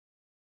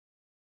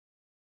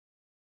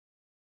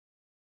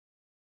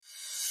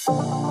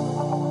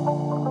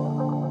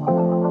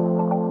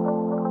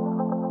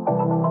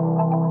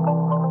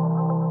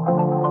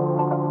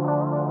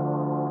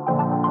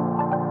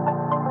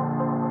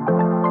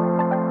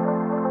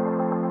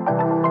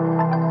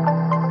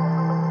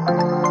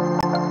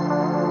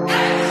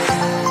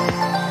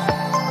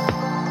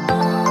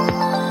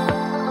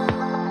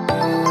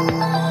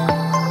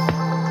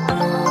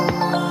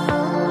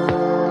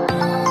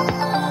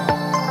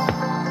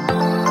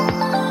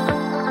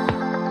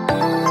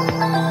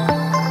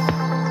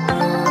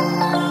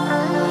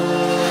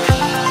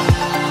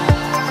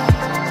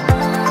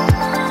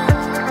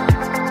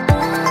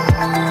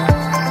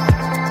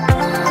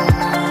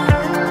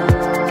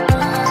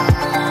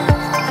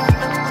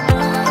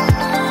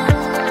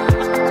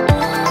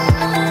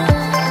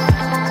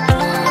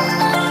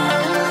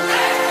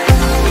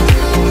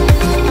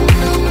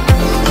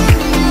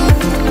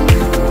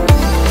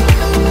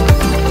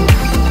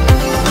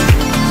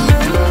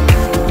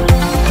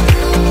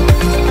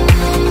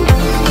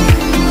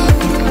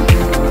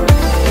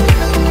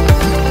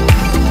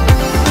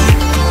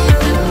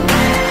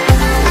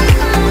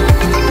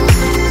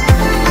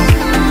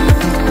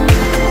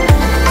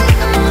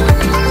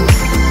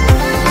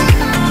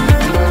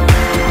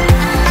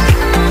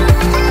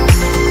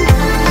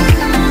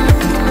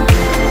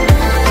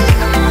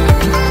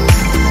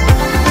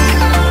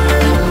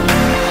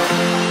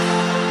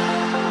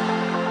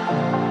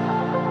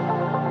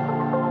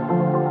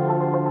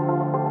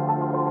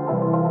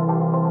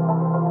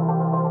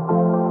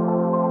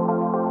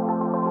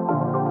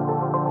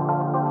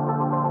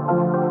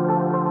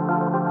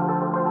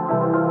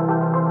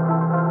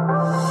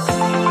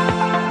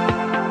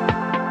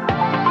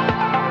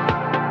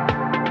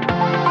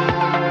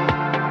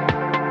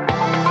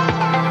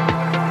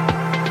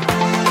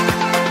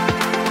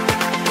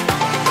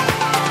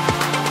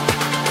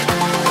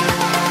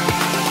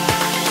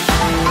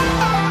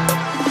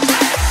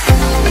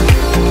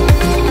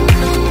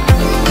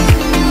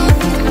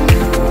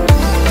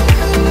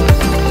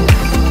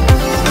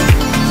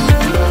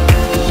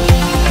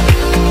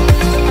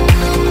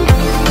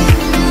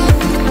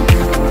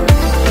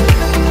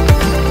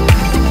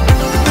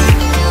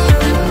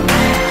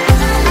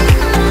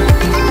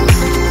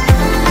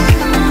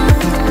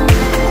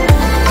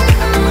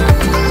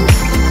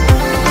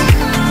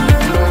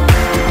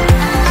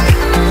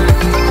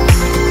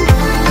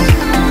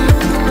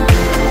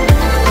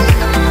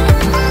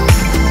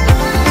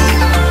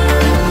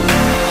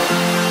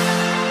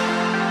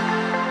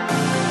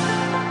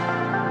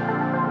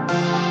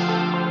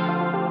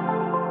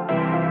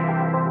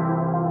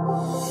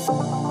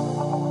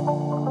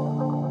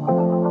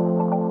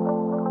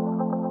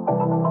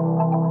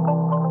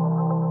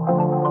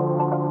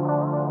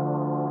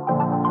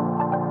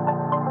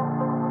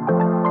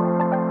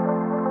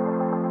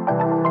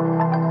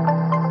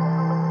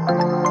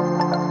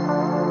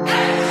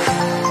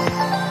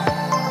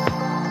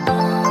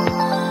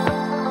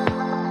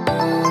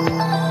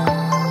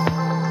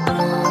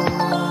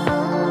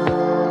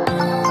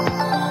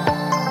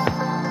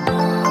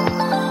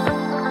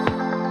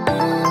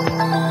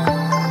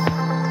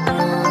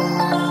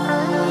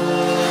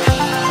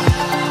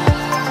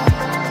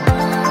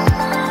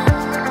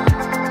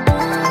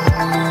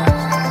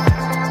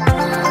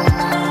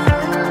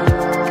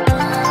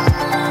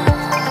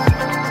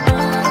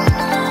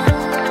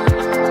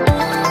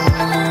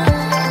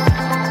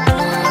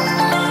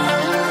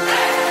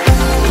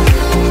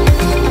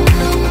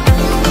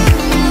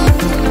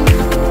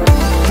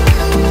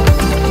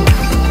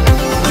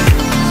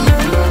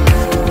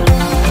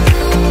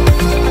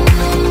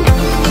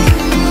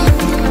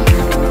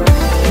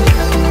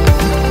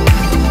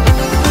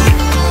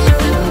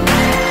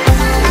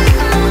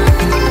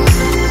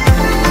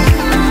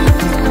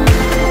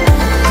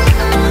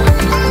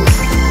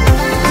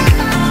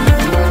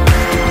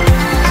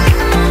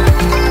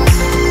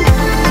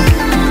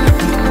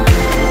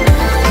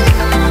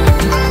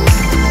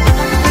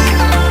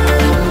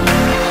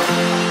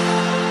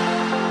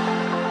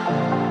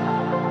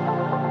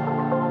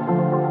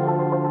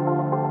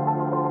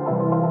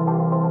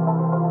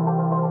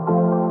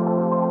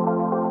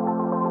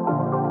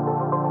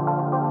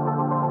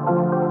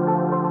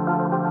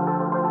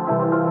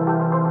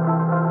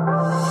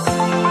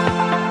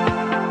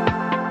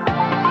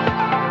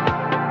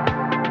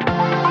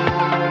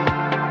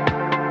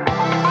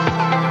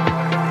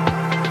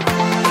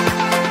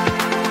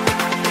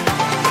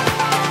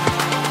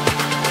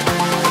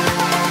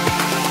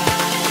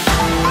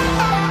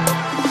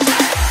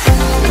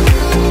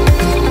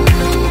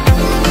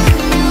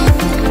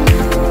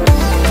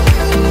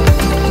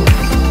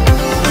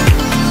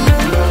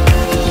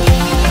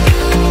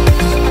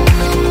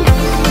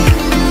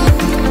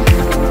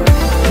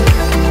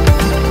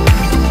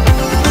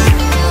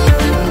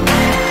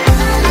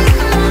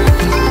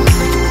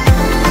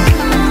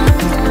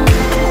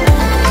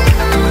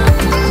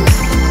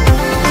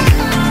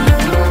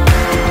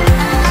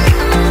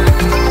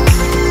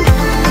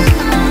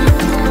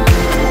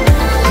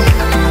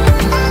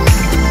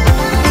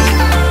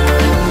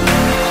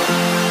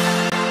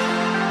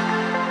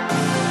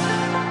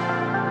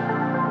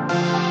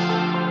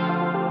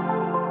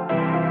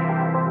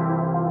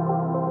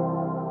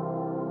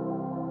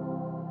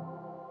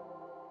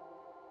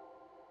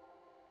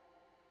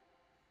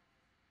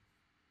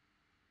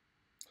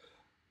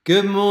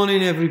Good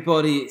morning,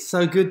 everybody. It's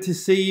so good to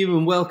see you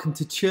and welcome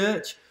to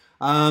church.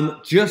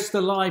 Just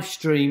a live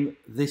stream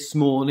this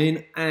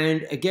morning.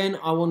 And again,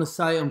 I want to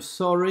say I'm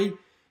sorry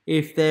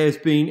if there's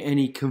been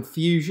any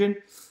confusion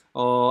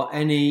or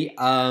any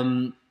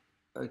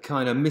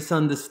kind of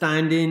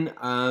misunderstanding.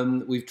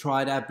 We've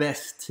tried our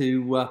best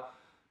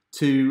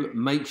to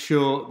make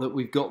sure that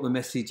we've got the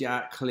message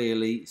out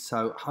clearly.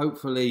 So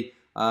hopefully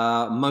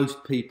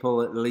most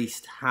people at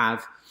least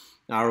have.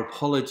 Our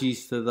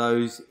apologies to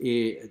those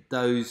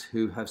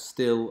who have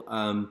still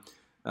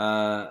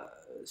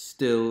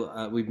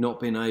we've not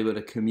been able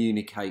to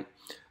communicate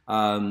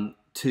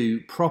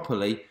to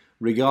properly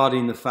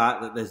regarding the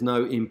fact that there's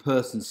no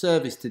in-person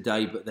service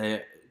today, but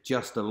they're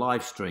just a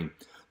live stream.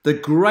 The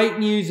good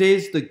news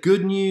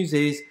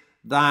is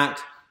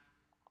that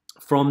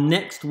from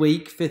next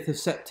week, 5th of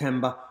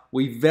September,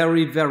 we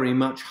very, very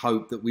much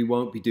hope that we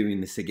won't be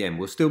doing this again.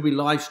 We'll still be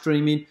live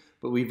streaming,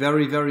 but we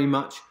very, very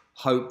much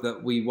hope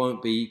that we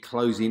won't be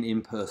closing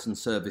in-person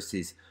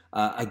services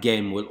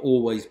again. We'll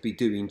always be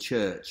doing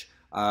church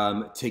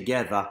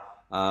together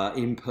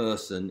in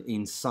person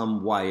in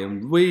some way,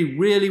 and we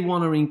really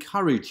want to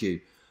encourage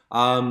you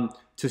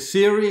to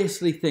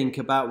seriously think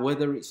about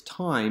whether it's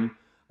time,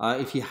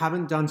 if you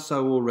haven't done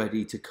so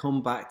already, to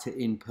come back to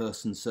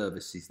in-person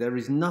services. There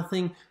is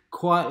nothing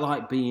quite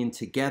like being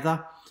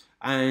together,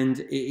 and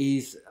it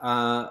is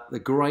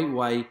the great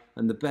way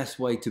and the best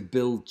way to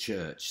build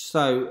church.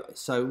 So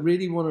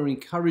really want to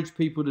encourage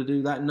people to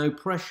do that. No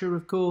pressure,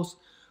 of course,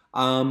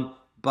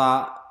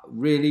 but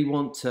really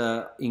want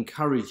to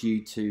encourage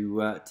you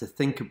to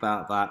think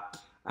about that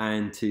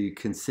and to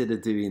consider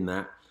doing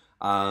that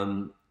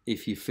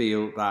if you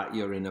feel that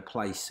you're in a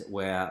place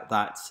where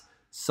that's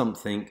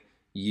something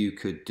you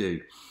could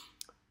do.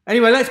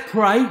 Anyway, let's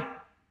pray,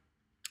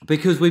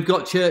 because we've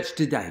got church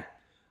today.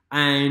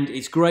 And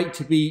it's great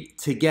to be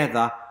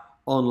together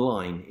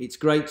online. It's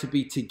great to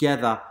be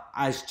together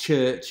as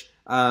church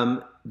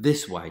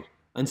this way.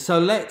 And so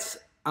let's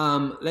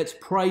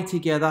pray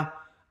together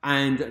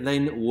and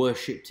then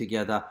worship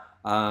together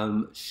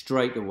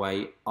straight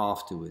away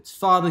afterwards.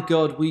 Father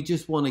God, we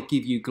just want to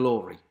give you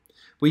glory.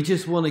 We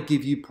just want to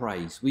give you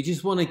praise. We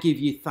just want to give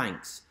you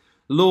thanks,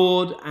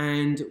 Lord,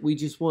 and we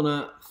just want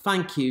to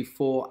thank you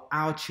for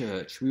our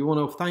church. We want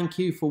to thank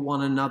you for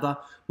one another.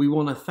 We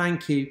want to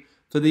thank you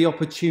for the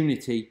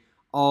opportunity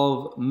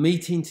of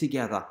meeting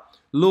together.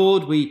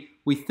 Lord, we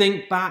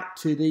think back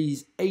to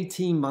these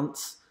 18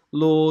 months,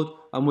 Lord,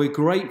 and we're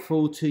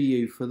grateful to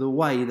you for the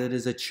way that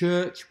as a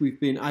church we've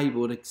been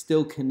able to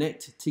still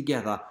connect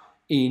together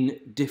in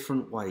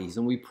different ways.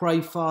 And we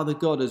pray, Father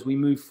God, as we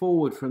move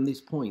forward from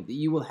this point, that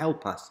you will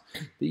help us,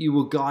 that you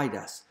will guide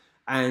us,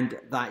 and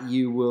that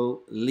you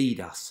will lead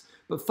us.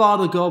 But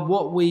Father God,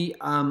 what we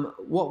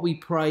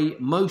pray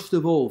most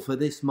of all for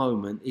this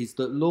moment is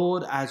that,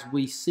 Lord, as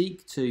we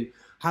seek to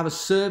have a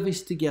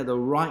service together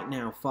right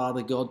now,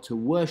 Father God, to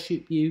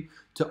worship you,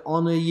 to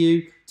honor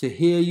you, to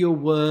hear your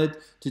word,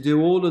 to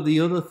do all of the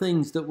other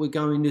things that we're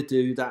going to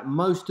do, that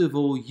most of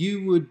all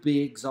you would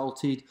be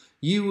exalted,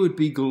 you would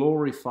be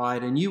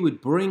glorified, and you would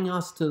bring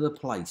us to the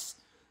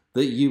place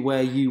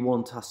where you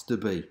want us to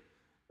be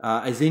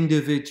as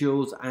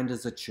individuals and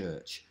as a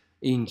church.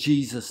 In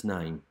Jesus'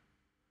 name.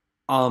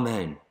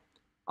 Amen.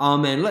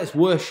 Amen. Let's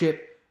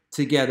worship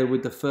together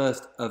with the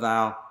first of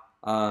our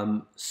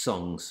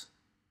songs.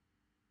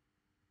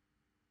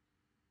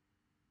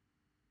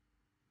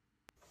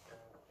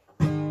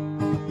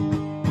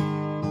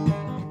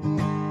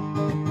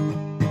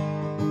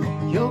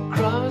 Your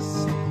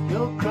cross,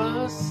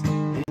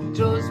 it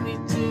draws me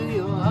to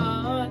your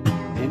heart.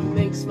 It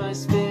makes my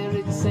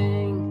spirit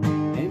sing.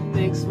 It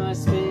makes my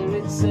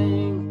spirit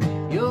sing.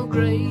 Your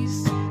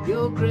grace,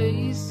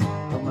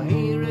 oh,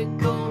 here it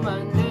call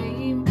my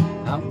name.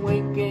 I'm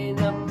waking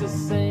up to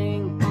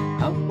sing.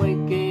 I'm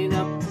waking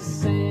up to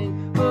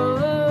sing. Oh,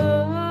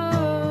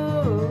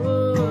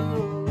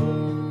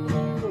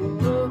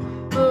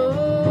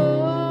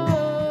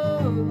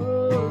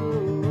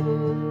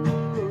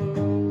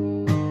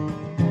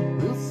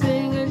 we'll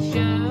sing and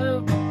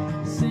shout.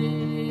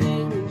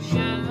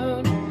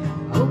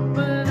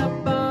 Open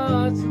up our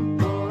hearts and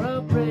pour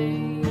our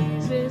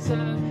praises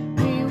out.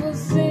 We will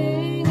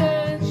sing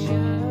and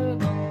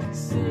shout,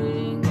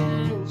 sing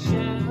and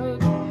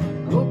shout.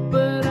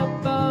 Open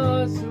up our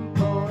hearts and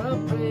pour our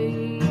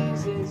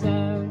praises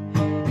out.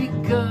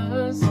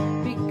 Because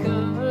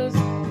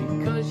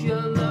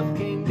your love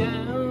came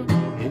down.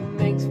 It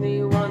makes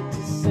me want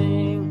to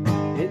sing.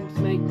 It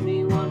makes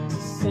me want to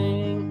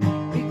sing.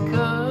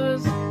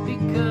 Because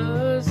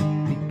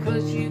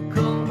you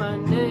call my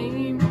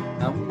name.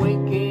 I'm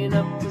waking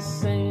up to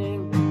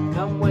sing.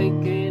 I'm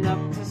waking up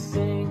to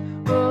sing.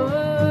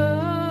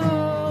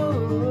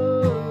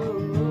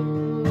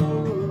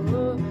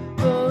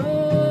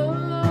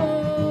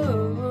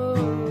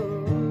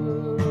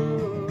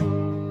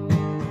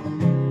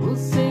 We'll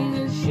sing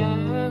and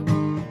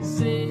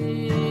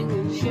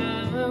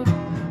shout.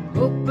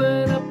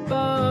 Open up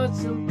our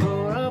hearts and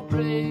pour our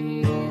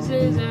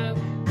praises out.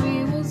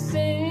 We will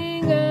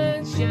sing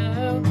and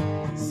shout,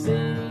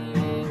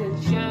 sing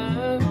and shout.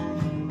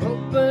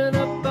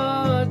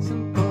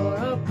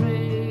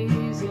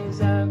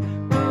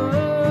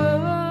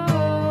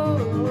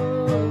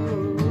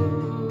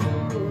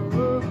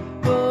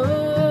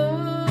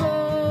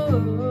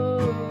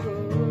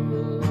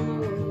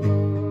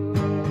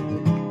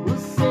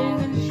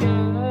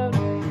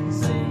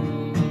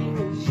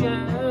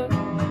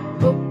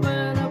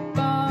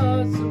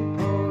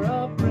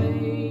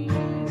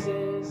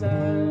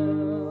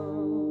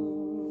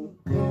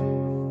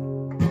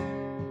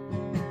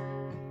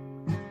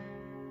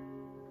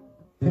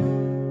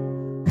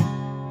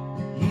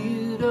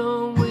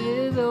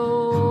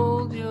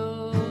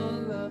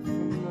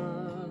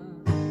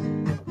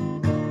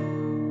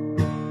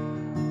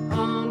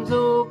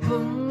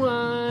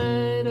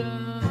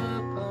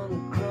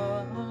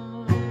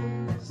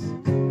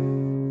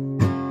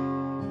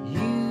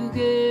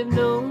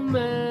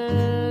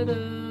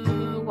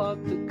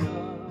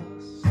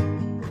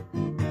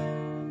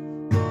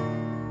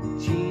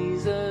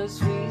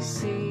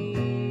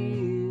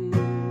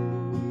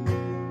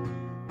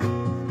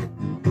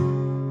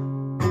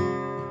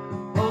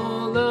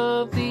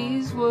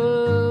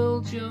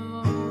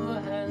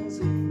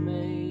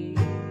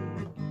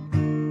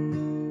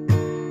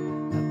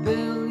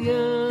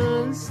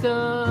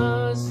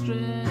 stars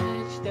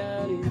stretched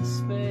out in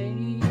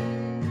space.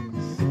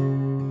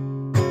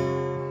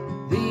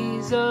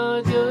 These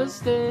are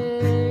just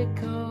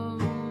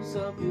echoes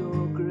of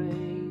your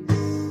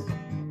grace.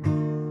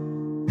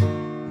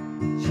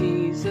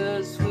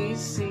 Jesus, we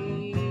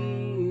see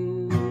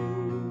you.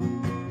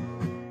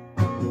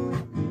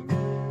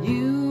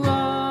 You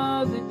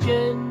are the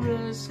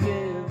generous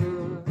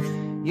giver.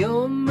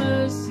 Your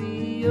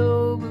mercy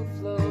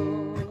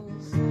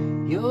overflows.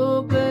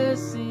 Your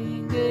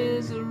blessing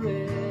is a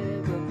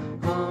river.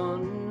 On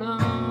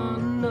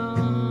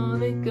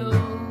it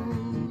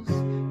goes.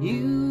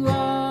 You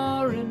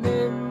are an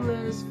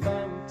endless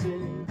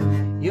fountain.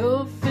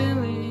 You're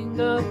filling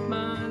up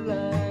my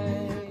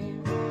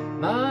life.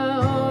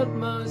 My heart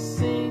must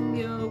sing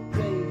your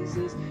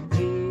praises.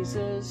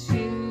 Jesus,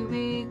 you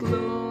be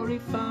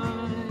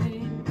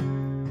glorified.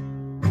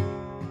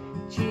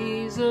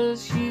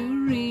 Jesus,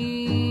 you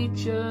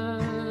reach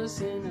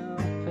us in our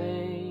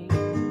pain.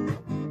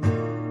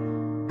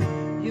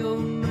 Your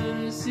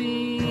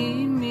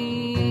mercy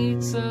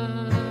meets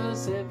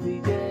us every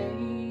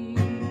day.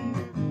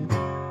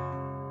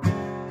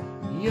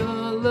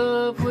 Your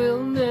love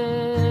will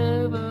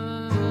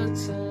never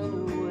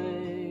turn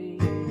away.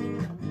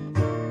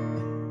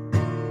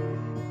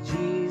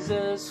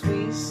 Jesus,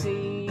 we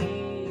see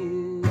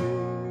you.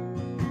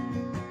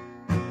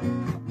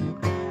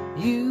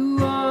 You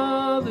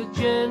are the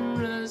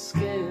generous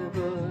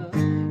giver.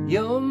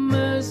 Your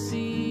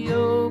mercy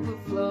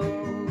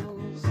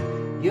overflows.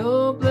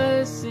 Your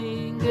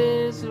blessing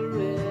is a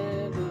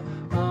river.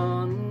 On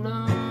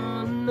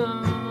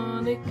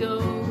it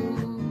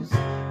goes.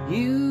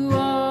 You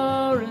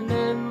are an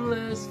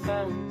endless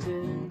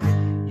fountain.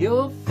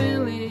 You're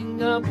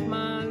filling up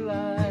my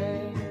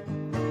life.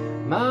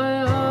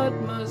 My heart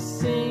must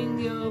sing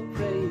your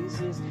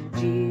praises.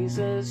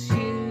 Jesus,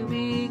 you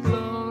be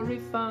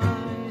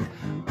glorified.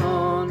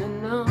 On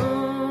and on.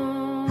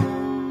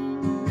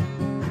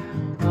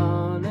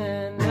 On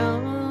and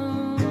on.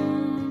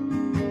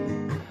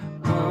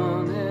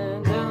 On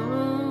and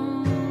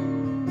on.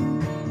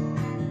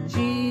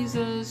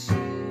 Jesus,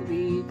 you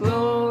be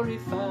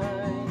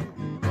glorified.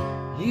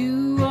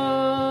 You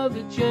are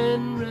the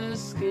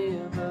generous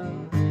giver.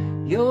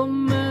 Your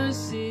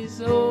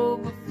mercies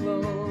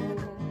overflow.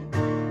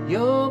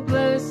 Your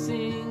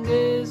blessing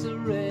is a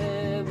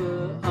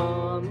river.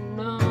 On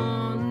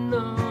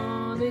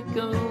it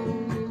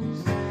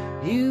goes.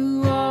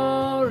 You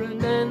are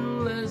an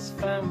endless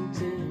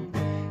fountain.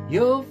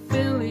 You're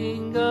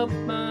filling up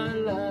my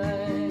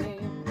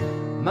life.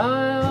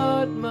 My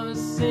heart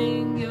must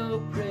sing your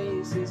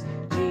praises.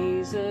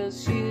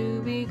 Jesus,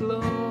 you be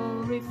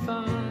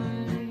glorified.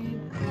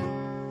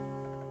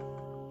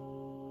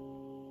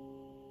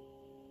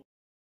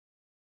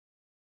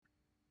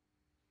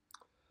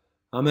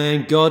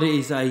 Amen. God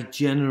is a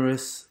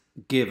generous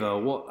giver.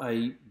 What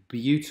a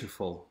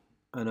beautiful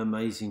and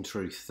amazing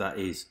truth that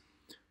is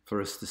for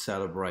us to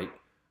celebrate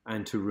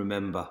and to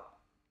remember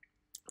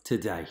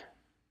today.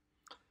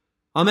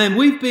 Amen.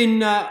 We've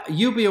been,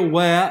 you'll be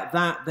aware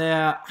that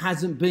there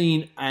hasn't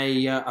been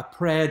a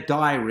prayer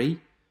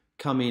diary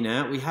coming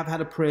out. We have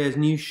had a prayers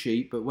news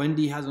sheet, but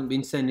Wendy hasn't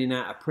been sending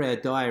out a prayer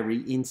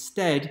diary.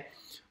 Instead,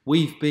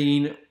 we've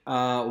been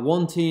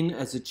wanting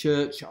as a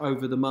church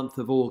over the month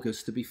of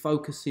August to be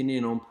focusing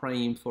in on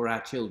praying for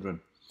our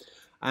children.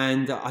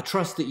 And I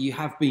trust that you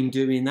have been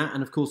doing that.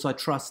 And of course, I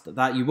trust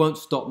that you won't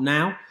stop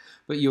now,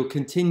 but you'll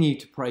continue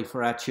to pray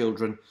for our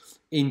children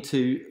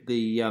into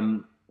the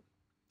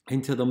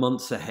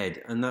months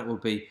ahead. And that will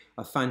be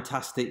a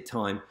fantastic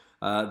time.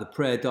 The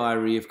prayer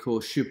diary, of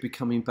course, should be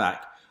coming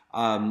back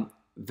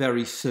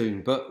very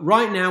soon. But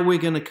right now, we're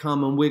going to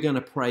come and we're going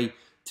to pray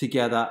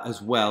together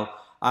as well.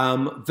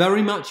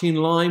 Very much in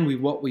line with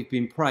what we've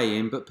been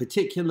praying, but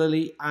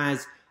particularly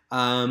as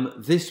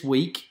this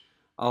week,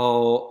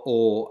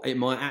 or it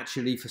might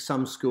actually for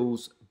some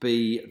schools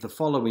be the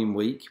following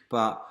week,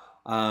 but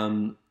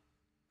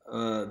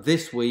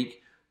this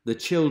week the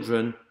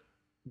children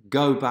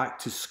go back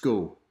to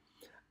school.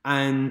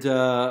 And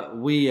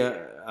we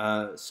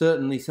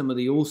certainly some of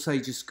the All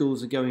Sages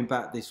schools are going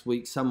back this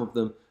week, some of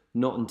them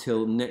not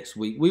until next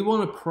week. We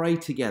want to pray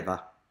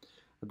together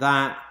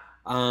that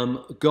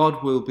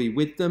God will be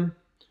with them,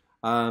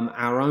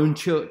 our own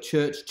church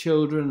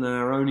children and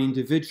our own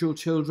individual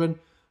children,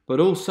 but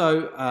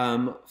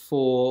also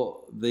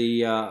for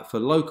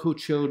local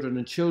children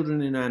and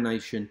children in our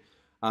nation,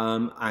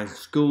 our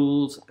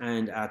schools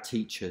and our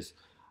teachers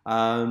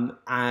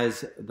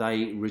as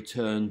they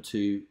return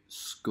to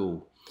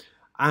school.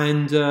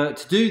 And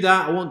to do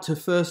that, I want to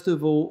first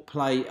of all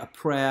play a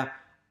prayer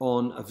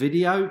on a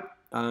video.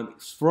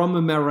 It's from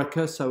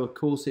America, so of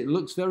course it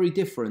looks very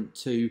different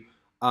to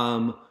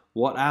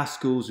what our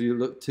schools will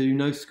look to,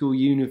 no school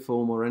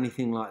uniform or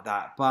anything like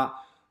that. But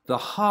the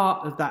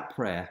heart of that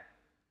prayer,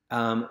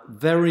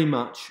 very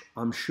much,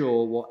 I'm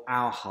sure, what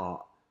our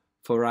heart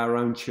for our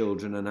own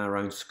children and our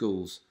own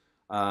schools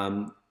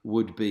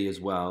would be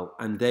as well.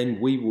 And then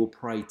we will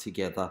pray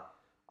together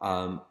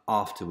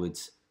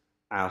afterwards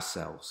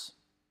ourselves.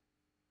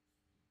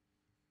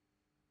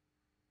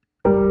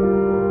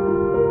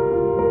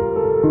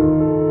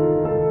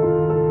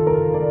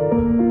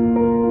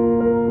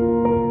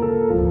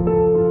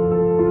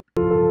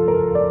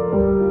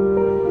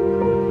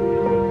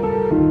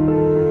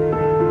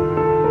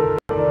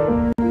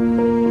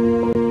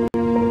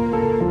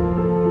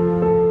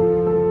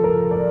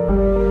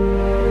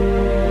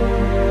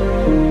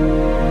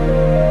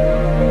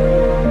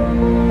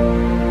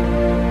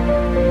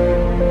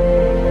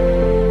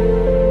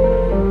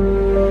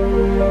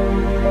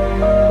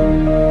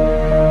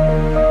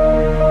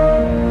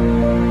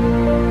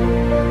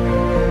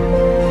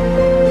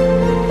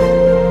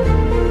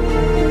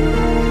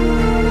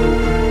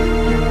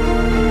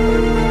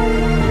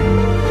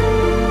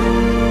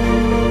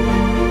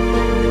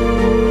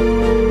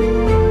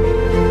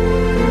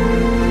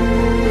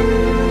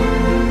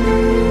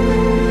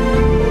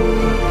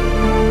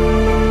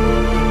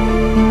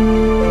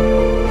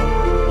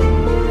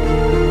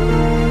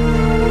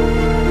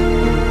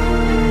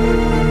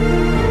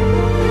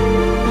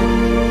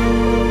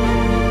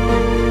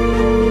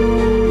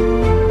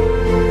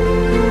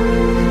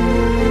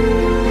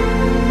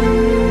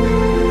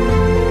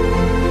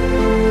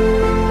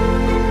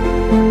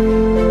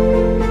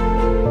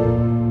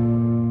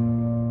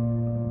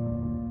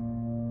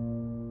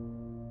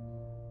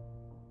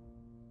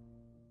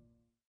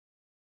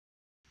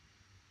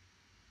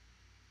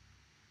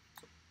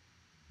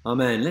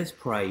 Amen. Let's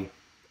pray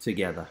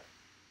together.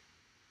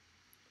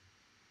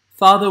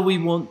 Father, we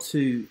want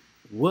to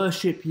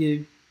worship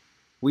you,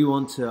 we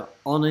want to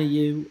honour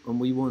you,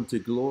 and we want to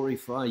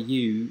glorify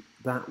you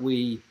that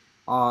we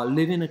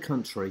live in a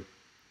country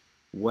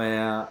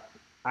where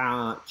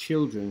our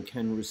children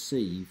can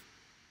receive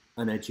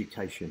an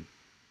education.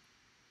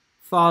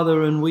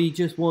 Father, and we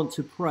just want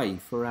to pray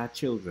for our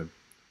children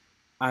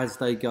as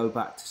they go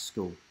back to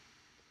school.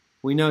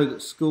 We know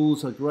that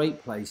schools are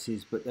great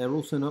places, but they're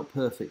also not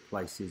perfect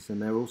places,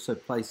 and they're also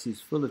places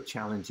full of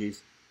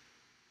challenges.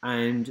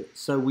 And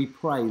so we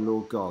pray,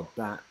 Lord God,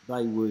 that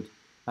they would,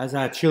 as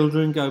our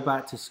children go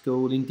back to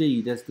school,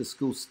 indeed as the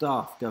school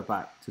staff go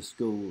back to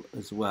school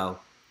as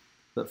well,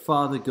 that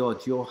Father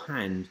God, your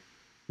hand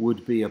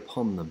would be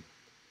upon them.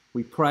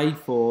 We pray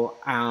for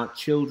our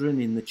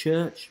children in the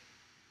church,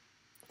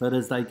 that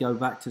as they go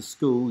back to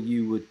school,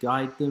 you would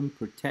guide them,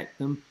 protect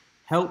them,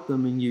 help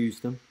them and use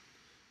them.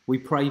 We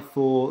pray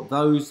for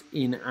those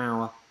in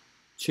our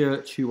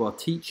church who are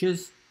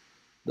teachers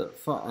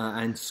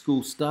and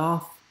school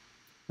staff,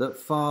 that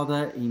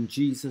Father, in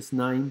Jesus'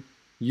 name,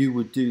 you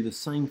would do the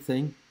same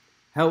thing.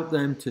 Help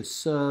them to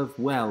serve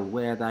well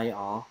where they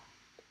are.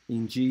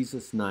 In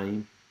Jesus'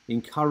 name,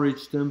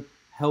 encourage them,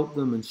 help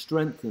them and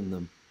strengthen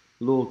them,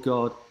 Lord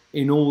God,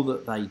 in all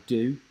that they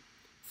do.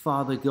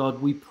 Father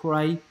God, we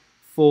pray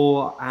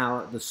for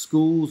the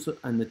schools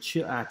and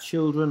our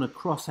children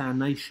across our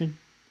nation.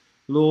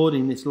 Lord,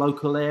 in this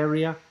local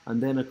area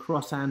and then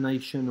across our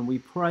nation. And we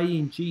pray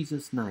in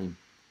Jesus' name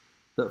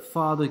that,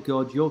 Father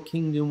God, your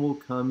kingdom will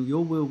come,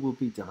 your will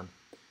be done.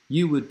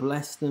 You would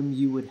bless them,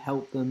 you would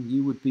help them,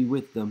 you would be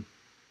with them,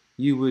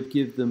 you would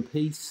give them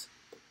peace.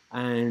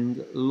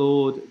 And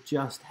Lord,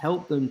 just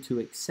help them to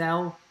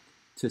excel,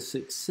 to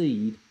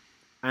succeed,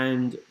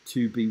 and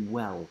to be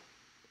well.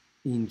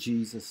 In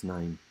Jesus'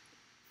 name.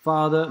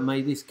 Father,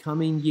 may this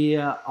coming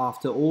year,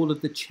 after all of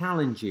the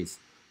challenges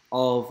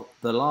of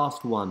the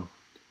last one,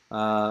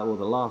 or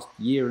the last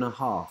year and a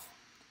half,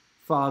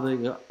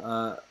 Father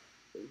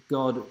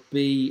God,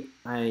 be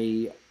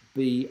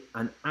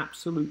an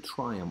absolute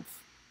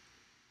triumph,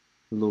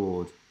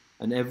 Lord,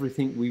 and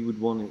everything we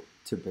would want it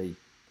to be.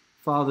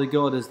 Father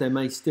God, as there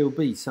may still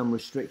be some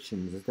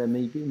restrictions, as there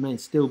may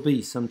still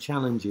be some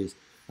challenges,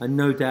 and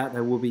no doubt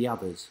there will be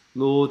others,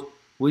 Lord,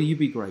 will you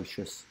be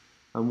gracious,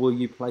 and will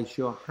you place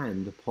your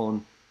hand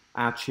upon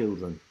our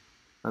children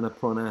and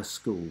upon our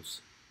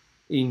schools?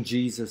 In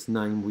Jesus'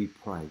 name we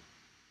pray.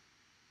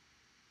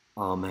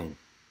 Amen.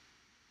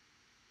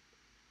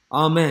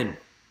 Amen.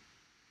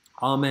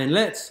 Amen.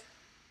 Let's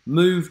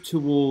move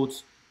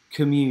towards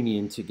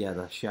communion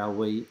together, shall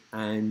we?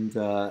 And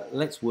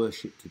let's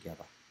worship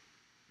together.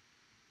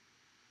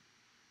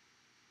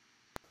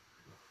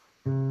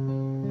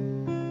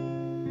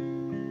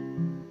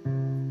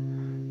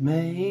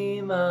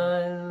 May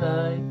my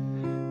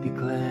life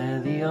declare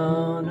the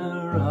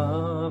honor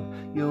of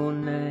your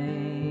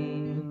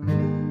name.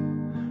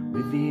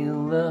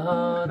 Reveal the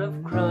heart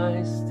of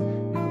Christ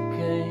who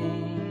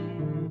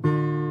came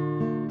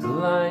to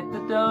light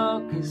the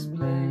darkest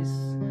place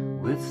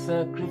with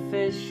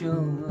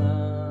sacrificial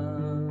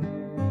love.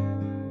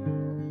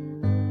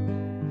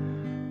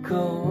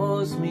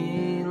 Cause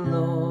me,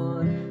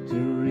 Lord, to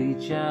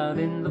reach out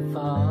in the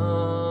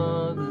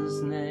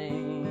Father's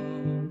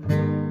name,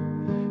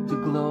 to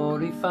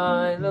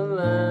glorify the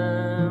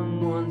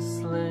Lamb once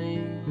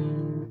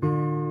slain,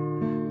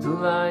 to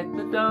light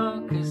the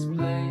darkest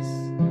place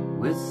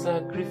with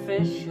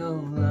sacrificial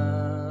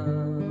love.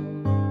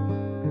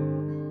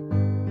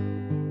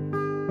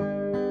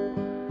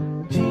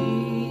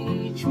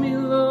 Teach me,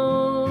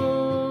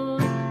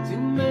 Lord, to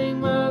make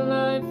my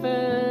life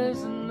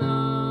as an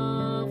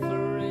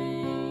offering,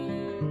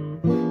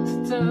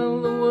 to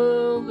tell the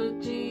world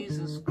that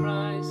Jesus Christ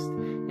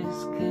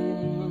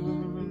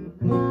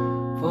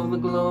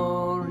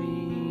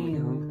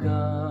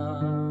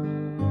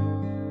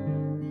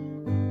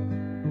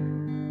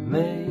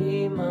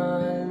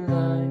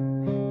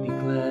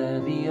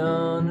the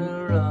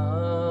honor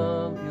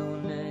of your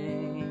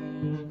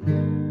name.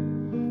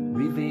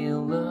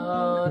 Reveal the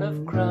heart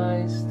of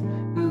Christ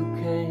who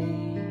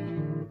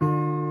came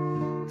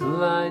to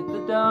light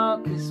the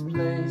darkest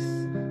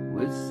place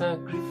with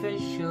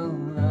sacrificial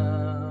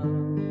love.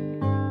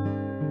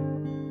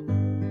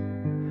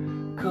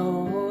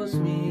 Cause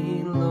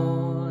me,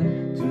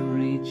 Lord, to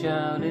reach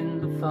out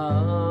in the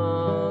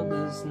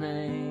Father's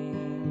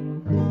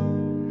name,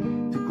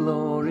 to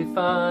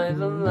glorify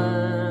the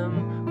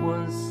Lamb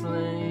once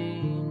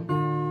slain,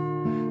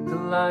 to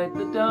light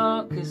the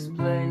darkest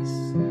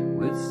place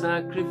with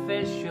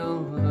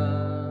sacrificial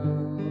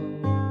love.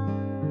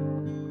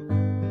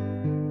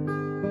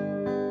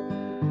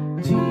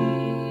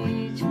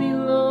 Teach me,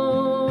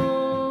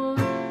 Lord,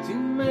 to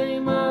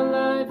make my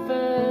life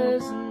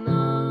as an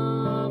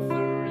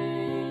offering,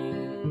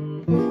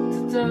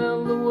 to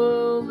tell the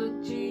world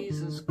that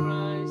Jesus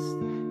Christ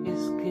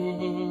is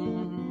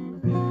King,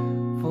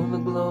 for the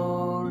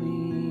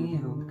glory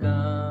of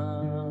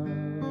God.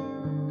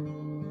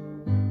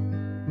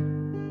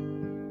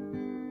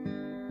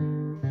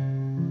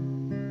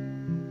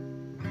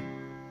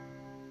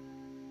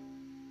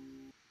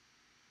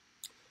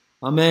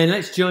 Amen.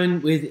 Let's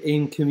join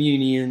in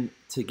communion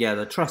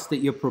together. Trust that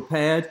you're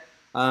prepared.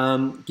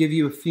 Give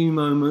you a few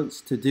moments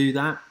to do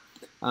that.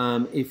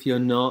 If you're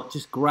not,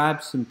 just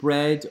grab some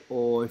bread,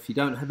 or if you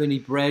don't have any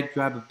bread,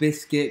 grab a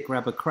biscuit,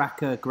 grab a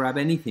cracker, grab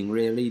anything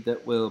really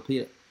that will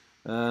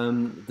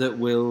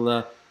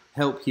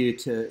help you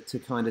to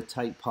kind of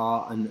take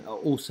part. And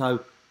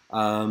also,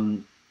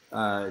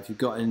 if you've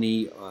got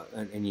any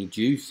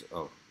juice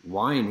or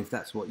wine, if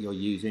that's what you're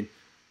using.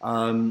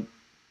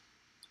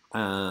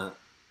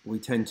 We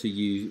tend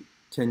to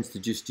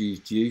just use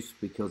juice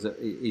because it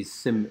is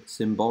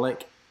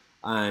symbolic,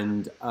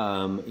 and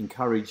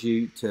encourage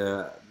you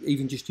to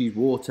even just use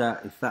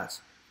water if that's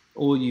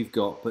all you've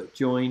got, but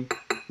join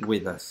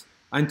with us.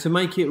 And to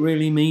make it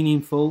really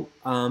meaningful,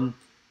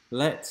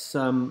 let's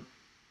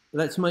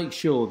make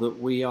sure that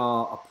we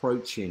are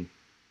approaching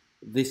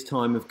this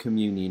time of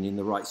communion in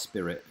the right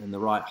spirit and the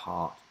right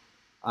heart.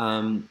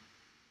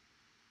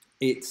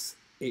 It's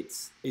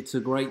a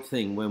great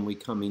thing when we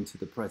come into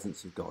the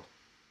presence of God,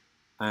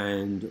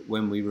 and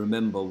when we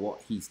remember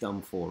what he's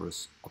done for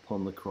us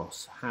upon the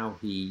cross, how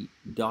he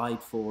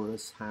died for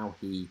us, how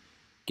he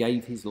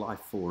gave his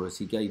life for us,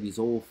 he gave his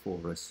all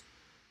for us,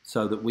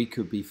 so that we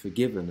could be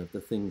forgiven of the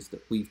things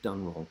that we've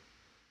done wrong,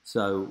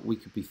 so we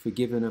could be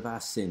forgiven of our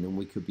sin and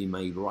we could be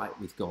made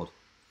right with God.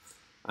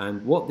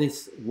 And what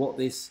this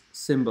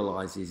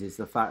symbolizes is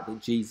the fact that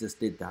Jesus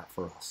did that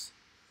for us.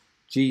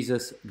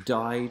 Jesus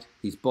died,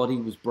 his body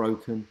was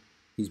broken,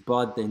 his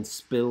blood then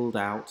spilled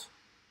out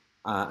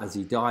as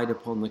he died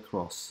upon the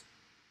cross,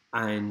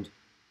 and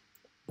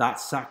that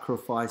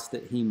sacrifice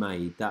that he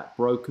made, that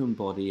broken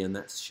body and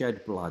that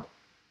shed blood,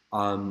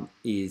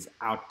 is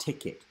our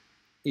ticket,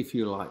 if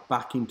you like,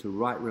 back into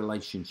right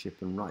relationship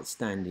and right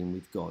standing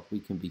with God. We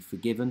can be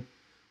forgiven,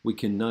 we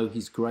can know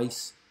his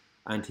grace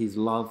and his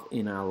love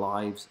in our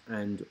lives,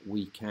 and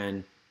we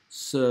can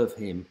serve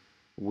him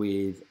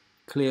with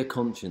clear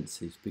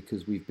consciences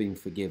because we've been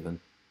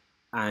forgiven,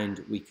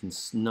 and we can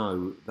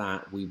know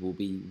that we will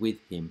be with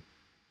him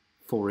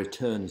for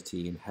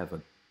eternity in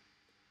heaven.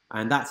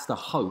 And that's the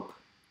hope,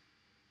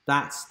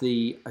 that's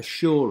the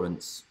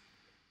assurance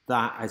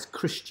that as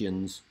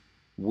Christians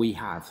we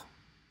have.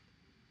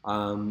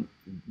 When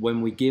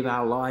we give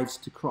our lives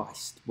to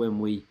Christ, when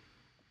we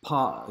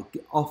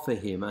offer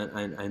him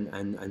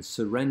and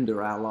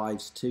surrender our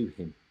lives to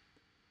him,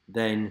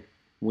 then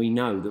we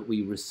know that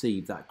we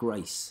receive that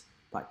grace,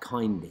 that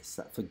kindness,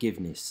 that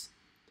forgiveness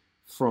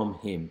from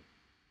him.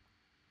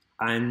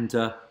 And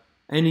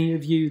any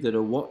of you that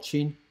are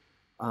watching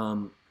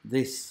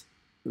this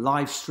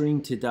live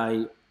stream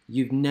today,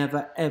 you've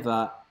never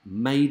ever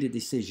made a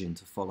decision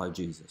to follow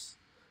Jesus.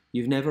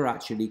 You've never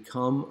actually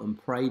come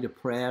and prayed a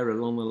prayer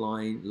along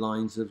the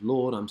lines of,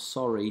 Lord, I'm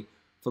sorry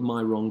for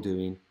my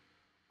wrongdoing.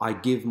 I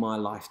give my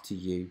life to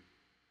you,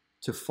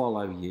 to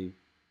follow you.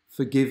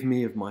 Forgive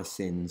me of my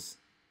sins.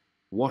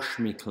 Wash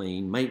me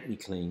clean, make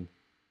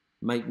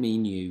me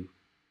new,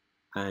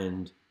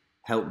 and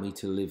help me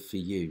to live for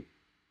you.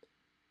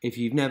 If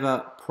you've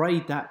never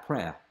prayed that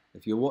prayer,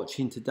 if you're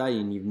watching today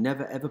and you've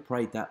never ever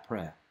prayed that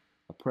prayer,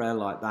 a prayer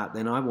like that,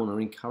 then I want to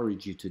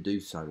encourage you to do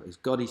so, as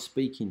God is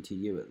speaking to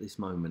you at this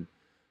moment.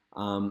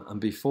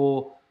 And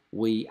before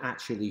we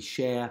actually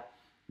share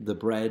the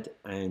bread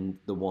and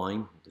the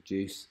wine, the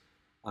juice,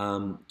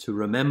 to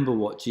remember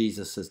what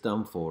Jesus has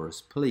done for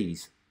us,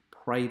 please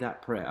pray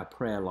that prayer, a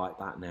prayer like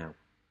that now.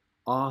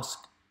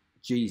 Ask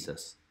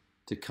Jesus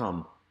to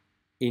come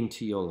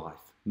into your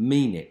life.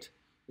 Mean it.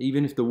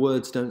 Even if the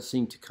words don't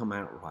seem to come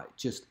out right,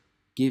 just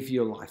give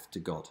your life to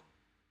God.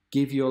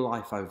 Give your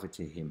life over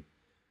to him.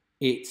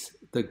 It's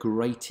the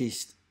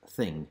greatest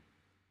thing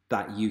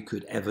that you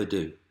could ever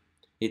do.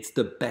 It's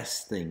the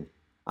best thing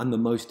and the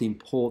most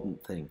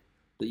important thing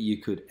that you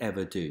could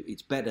ever do.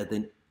 It's better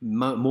than,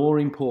 more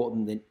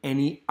important than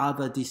any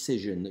other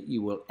decision that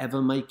you will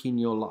ever make in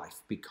your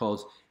life,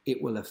 because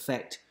it will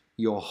affect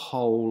your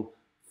whole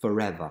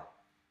forever,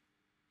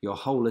 your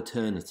whole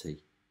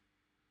eternity.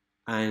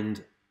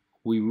 And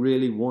we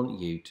really want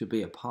you to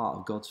be a part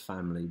of God's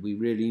family. We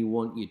really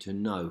want you to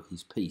know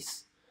his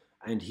peace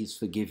and his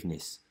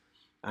forgiveness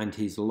and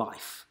his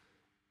life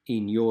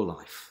in your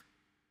life.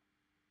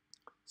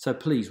 So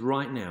please,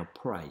 right now,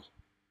 pray,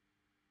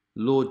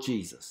 Lord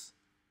Jesus,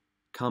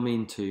 come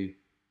into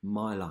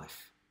my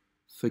life.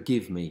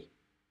 Forgive me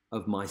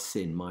of my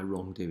sin, my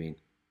wrongdoing,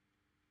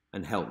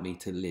 and help me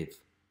to live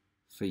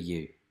for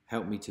you.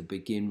 Help me to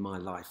begin my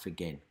life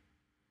again,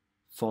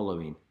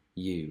 following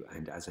you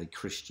and as a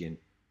Christian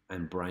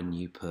and brand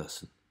new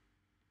person.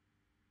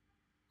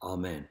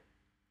 Amen.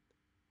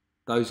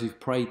 Those who've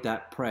prayed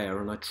that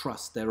prayer, and I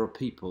trust there are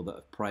people that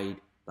have prayed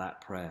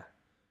that prayer,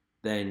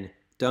 then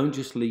don't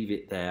just leave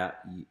it there.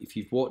 If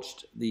you've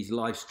watched these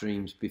live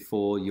streams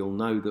before, you'll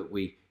know that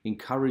we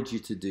encourage you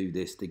to do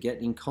this, to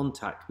get in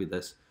contact with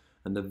us.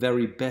 And the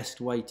very best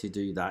way to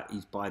do that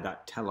is by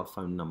that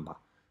telephone number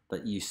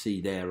that you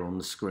see there on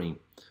the screen.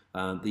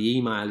 The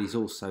email is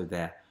also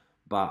there.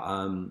 But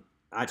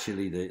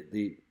actually,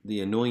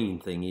 the annoying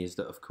thing is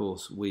that, of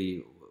course,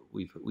 we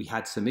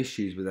had some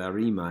issues with our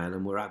email,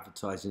 and we're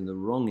advertising the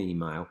wrong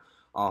email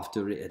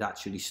after it had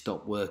actually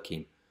stopped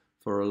working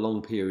for a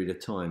long period of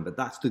time. But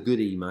that's the good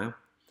email.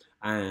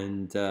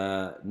 And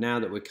now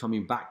that we're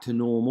coming back to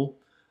normal,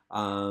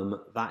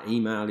 that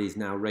email is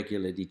now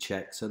regularly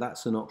checked. So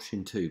that's an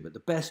option too. But the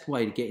best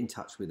way to get in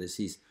touch with us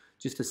is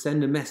just to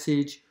send a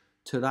message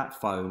to that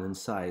phone and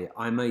say,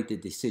 I made the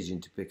decision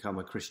to become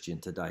a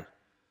Christian today.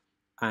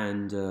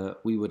 And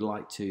we would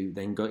like to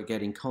then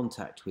get in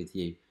contact with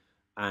you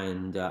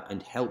and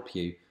help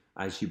you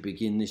as you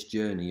begin this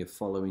journey of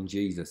following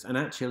Jesus. And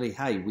actually,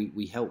 hey,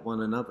 we help one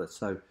another.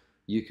 So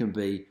you can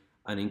be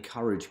an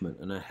encouragement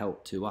and a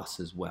help to us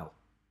as well.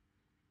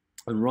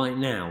 And right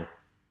now,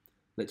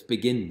 let's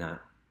begin that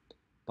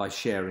by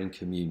sharing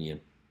communion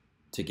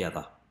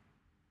together.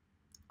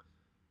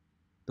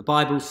 The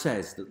Bible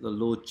says that the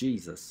Lord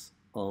Jesus,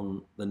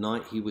 on the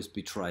night he was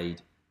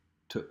betrayed,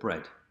 took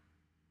bread.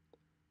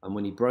 And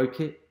when he broke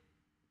it,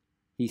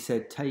 he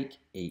said, "Take,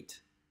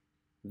 eat.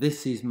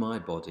 This is my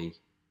body,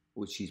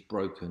 which is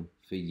broken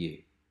for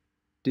you.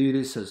 Do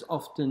this as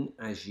often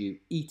as you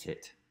eat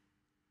it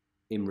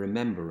in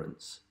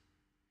remembrance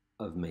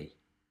of me."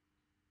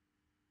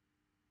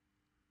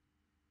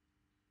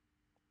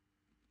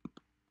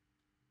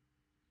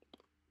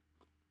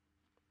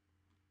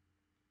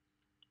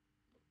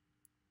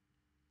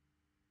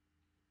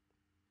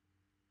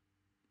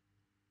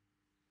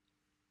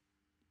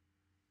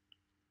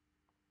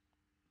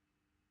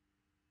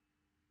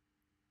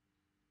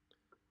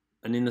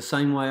 And in the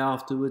same way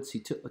afterwards,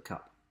 he took the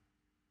cup.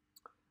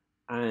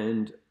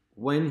 And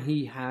when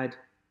he had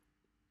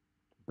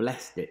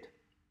blessed it,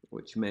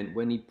 which meant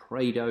when he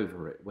prayed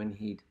over it, when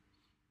he'd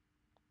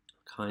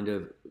kind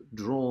of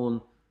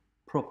drawn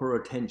proper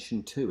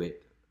attention to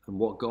it and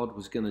what God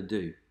was going to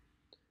do,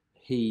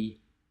 he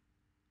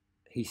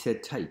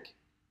said, "Take,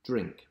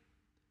 drink.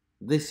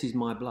 This is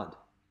my blood,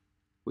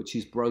 which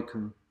is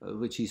broken,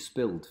 which is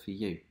spilled for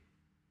you.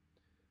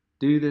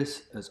 Do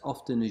this as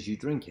often as you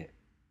drink it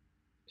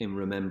in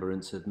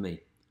remembrance of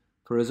me.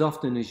 For as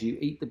often as you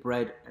eat the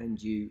bread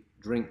and you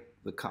drink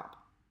the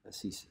cup,"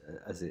 as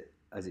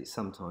it's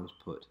sometimes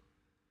put,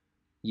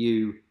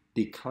 "you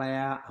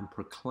declare and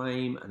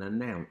proclaim and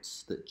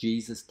announce that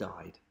Jesus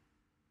died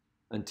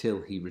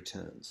until he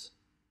returns."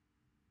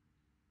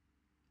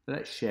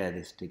 Let's share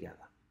this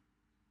together.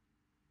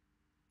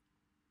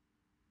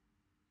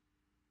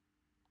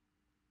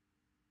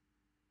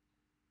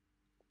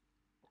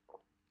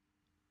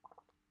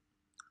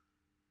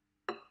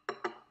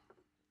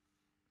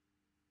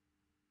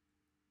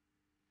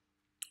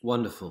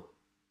 Wonderful.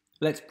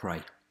 Let's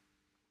pray.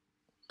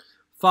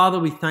 Father,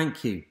 we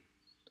thank you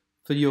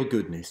for your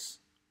goodness.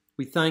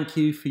 We thank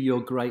you for your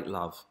great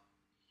love.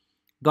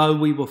 Though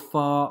we were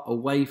far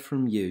away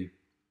from you,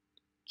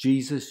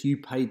 Jesus, you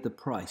paid the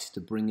price to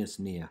bring us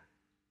near.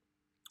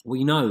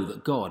 We know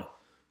that God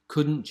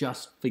couldn't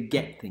just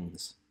forget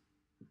things.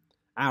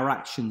 Our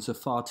actions are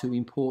far too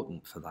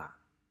important for that.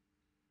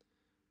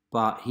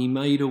 But he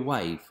made a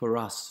way for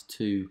us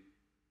to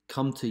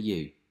come to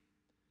you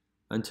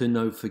and to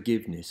know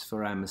forgiveness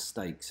for our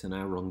mistakes and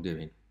our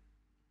wrongdoing.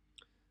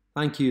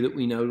 Thank you that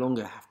we no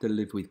longer have to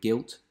live with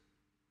guilt,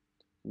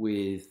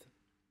 with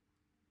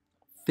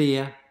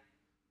fear,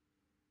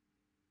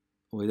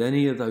 with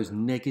any of those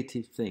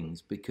negative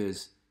things,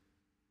 because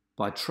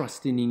by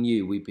trusting in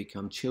you, we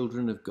become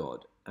children of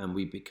God and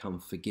we become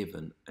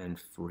forgiven and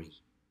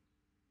free.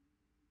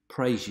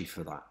 Praise you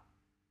for that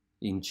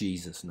in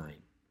Jesus'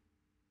 name.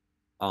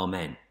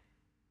 Amen.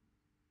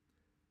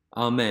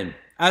 Amen.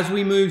 As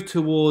we move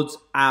towards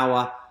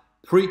our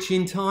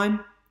preaching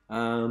time,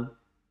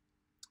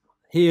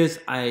 here's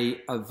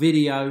a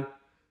video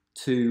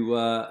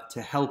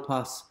to help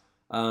us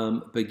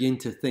begin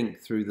to think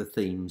through the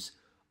themes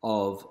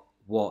of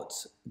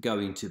what's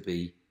going to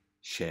be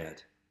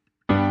shared.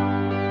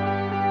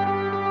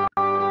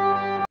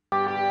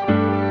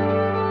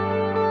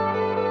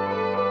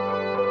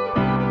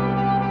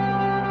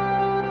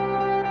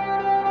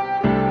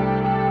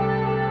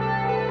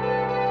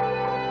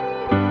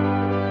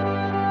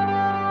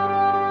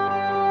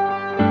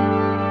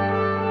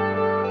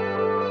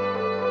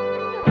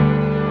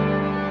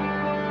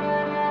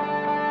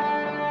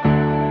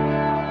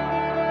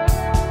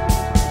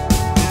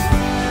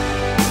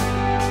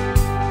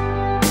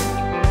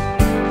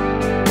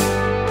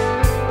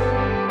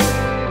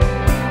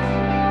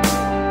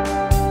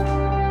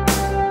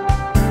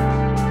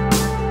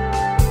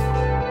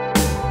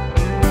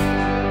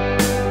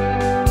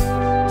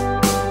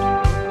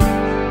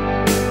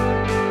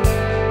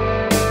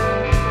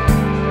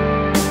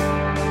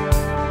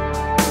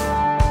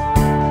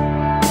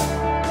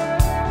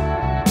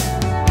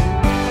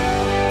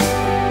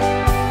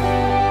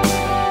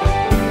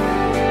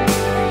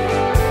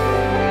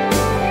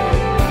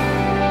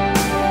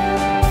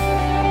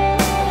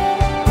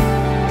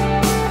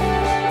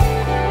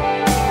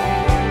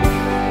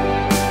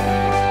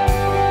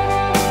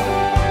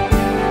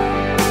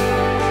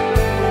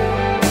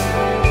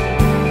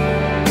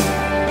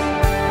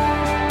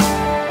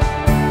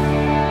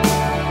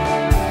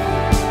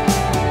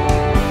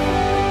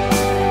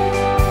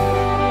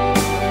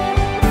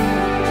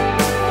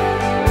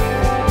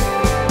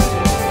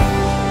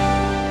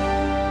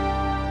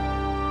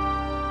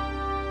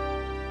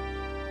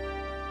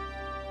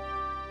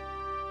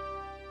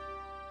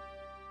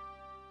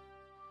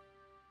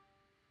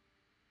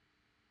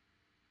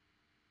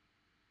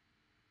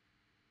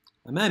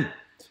 Amen.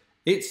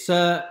 It's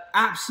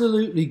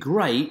absolutely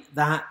great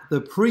that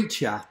the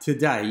preacher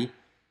today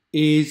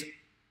is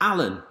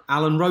Alan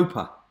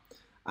Roper.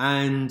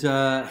 And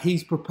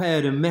he's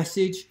prepared a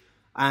message,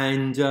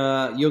 and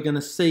you're going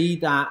to see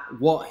that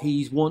what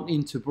he's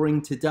wanting to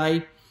bring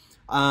today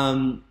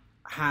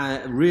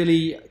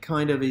really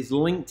kind of is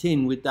linked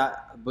in with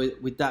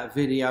that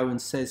video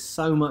and says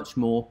so much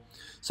more.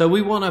 So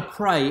we want to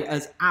pray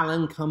as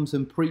Alan comes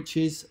and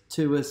preaches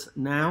to us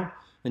now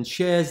and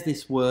shares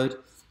this word.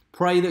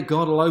 Pray that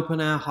God will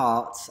open our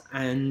hearts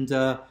and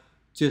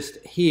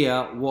just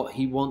hear what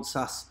he wants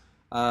us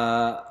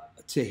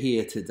to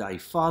hear today.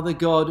 Father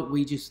God,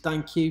 we just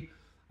thank you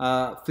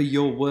for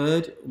your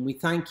word. And we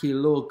thank you,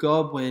 Lord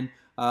God, when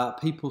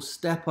people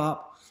step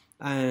up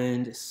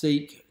and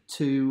seek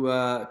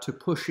to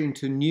push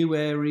into new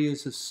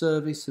areas of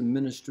service and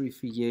ministry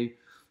for you,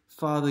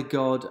 Father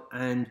God.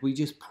 And we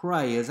just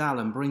pray as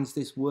Alan brings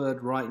this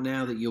word right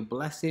now that you'll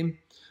bless him.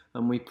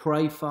 And we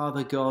pray,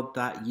 Father God,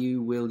 that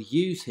you will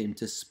use him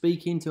to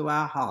speak into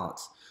our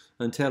hearts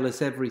and tell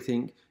us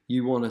everything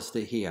you want us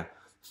to hear.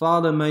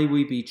 Father, may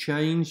we be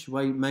changed,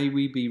 may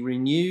we be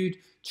renewed,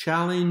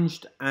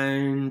 challenged,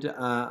 and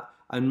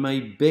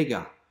made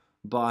bigger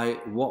by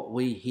what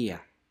we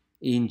hear.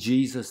 In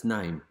Jesus'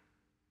 name,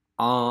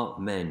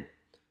 amen.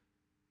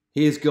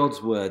 Here's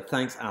God's word.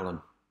 Thanks, Alan.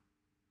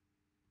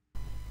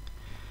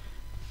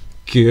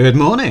 Good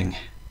morning.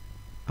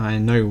 I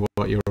know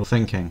what you're all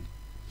thinking.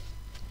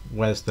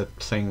 Where's the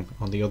thing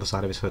on the other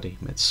side of his hoodie?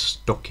 It's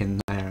stuck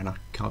in there and I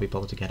can't be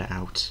bothered to get it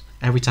out.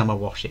 Every time I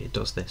wash it, it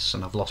does this,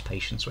 and I've lost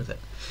patience with it.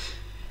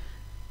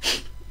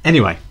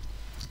 Anyway,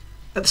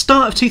 at the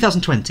start of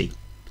 2020,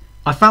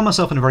 I found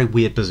myself in a very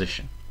weird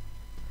position.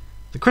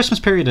 The Christmas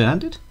period had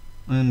ended,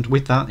 and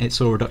with that, it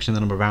saw a reduction in the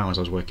number of hours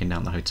I was working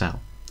down the hotel.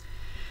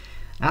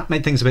 That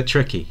made things a bit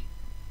tricky.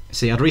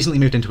 See, I'd recently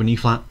moved into a new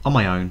flat on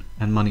my own,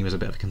 and money was a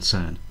bit of a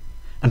concern.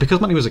 And because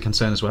money was a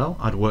concern as well,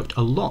 I'd worked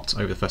a lot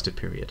over the festive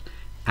period,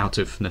 out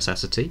of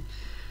necessity,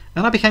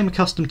 and I became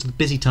accustomed to the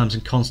busy times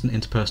and constant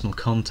interpersonal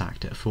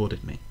contact it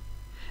afforded me.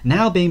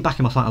 Now being back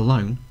in my flat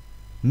alone,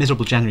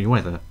 miserable January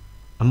weather,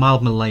 a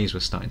mild malaise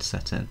was starting to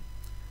set in.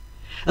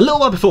 A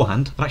little while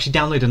beforehand, I'd actually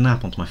downloaded an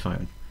app onto my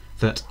phone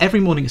that every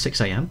morning at 6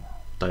 AM,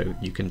 though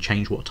you can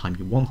change what time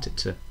you want it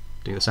to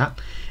do this at,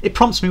 it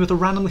prompts me with a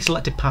randomly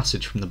selected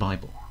passage from the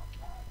Bible.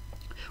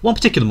 One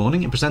particular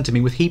morning it presented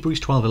me with Hebrews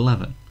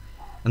 12:11,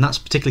 and that's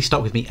particularly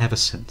stuck with me ever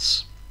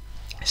since,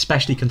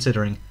 especially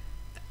considering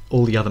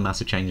all the other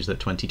massive changes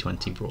that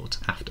 2020 brought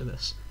after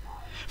this.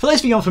 For those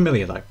of you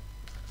unfamiliar though,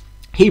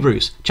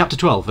 Hebrews chapter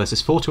 12 verses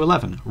 4 to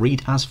 11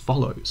 read as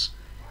follows.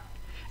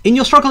 In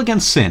your struggle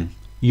against sin,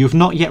 you have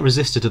not yet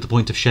resisted to the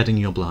point of shedding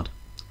your blood,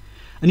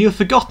 and you have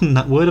forgotten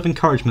that word of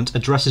encouragement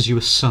addresses you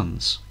as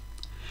sons.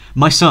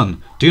 My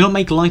son, do not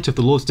make light of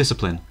the Lord's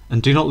discipline,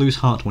 and do not lose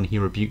heart when he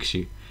rebukes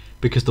you,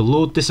 because the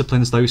Lord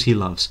disciplines those he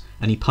loves,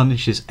 and he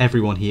punishes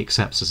everyone he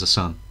accepts as a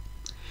son.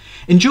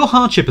 Endure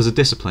hardship as a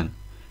discipline.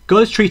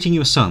 God is treating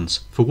you as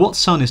sons, for what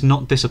son is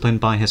not disciplined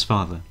by his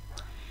father?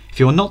 If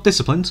you are not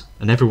disciplined,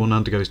 and everyone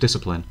undergoes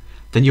discipline,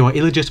 then you are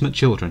illegitimate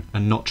children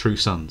and not true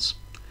sons.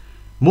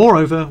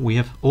 Moreover, we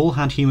have all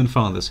had human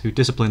fathers who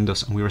disciplined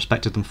us and we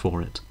respected them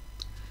for it.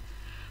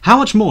 How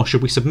much more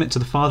should we submit to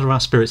the Father of our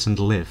spirits and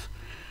live?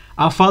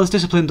 Our fathers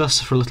disciplined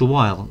us for a little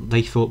while,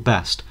 they thought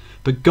best,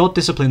 but God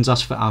disciplines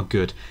us for our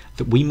good,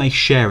 that we may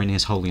share in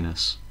his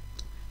holiness.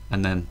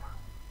 And then,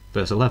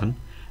 verse 11,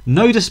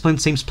 no discipline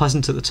seems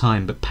pleasant at the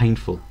time, but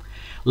painful.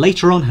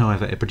 Later on,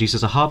 however, it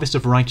produces a harvest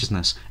of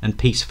righteousness and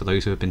peace for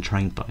those who have been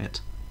trained by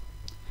it.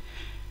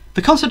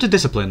 The concept of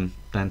discipline,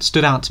 then,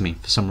 stood out to me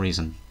for some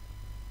reason.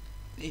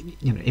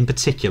 In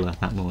particular,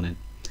 that morning.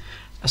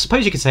 I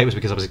suppose you could say it was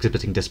because I was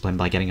exhibiting discipline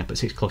by getting up at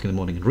 6 o'clock in the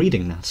morning and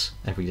reading that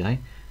every day.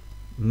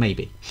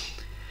 Maybe.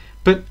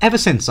 But ever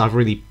since, I've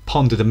really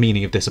pondered the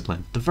meaning of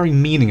discipline, the very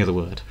meaning of the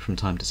word, from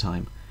time to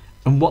time.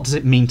 And what does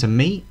it mean to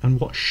me, and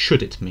what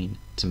should it mean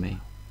to me?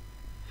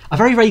 I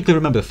very vaguely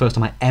remember the first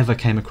time I ever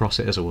came across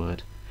it as a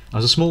word. I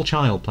was a small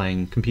child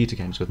playing computer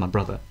games with my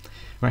brother. We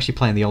were actually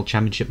playing the old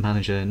Championship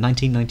Manager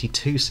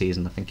 1992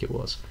 season, I think it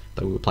was,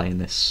 though we were playing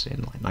this in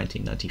like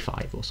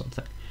 1995 or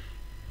something.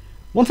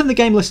 One thing the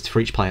game listed for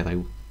each player,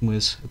 though,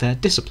 was their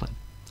discipline.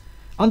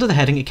 Under the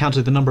heading, it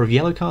counted the number of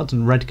yellow cards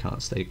and red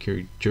cards they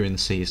accrued during the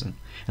season,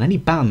 and any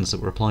bans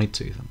that were applied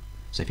to them.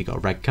 So if you got a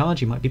red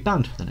card, you might be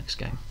banned for the next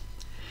game.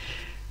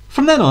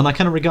 From then on, I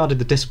kind of regarded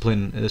the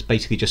discipline as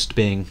basically just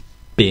being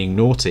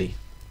naughty.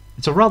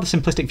 It's a rather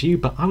simplistic view,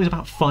 but I was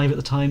about 5 at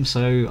the time,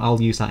 so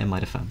I'll use that in my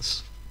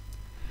defence.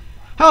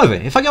 However,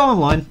 if I go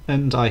online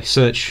and I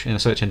search in a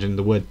search engine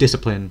the word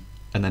discipline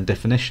and then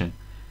definition,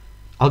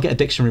 I'll get a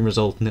dictionary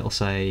result and it'll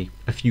say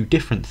a few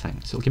different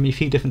things. It'll give me a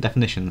few different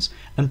definitions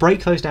and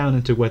break those down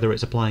into whether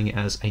it's applying it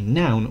as a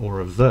noun or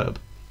a verb.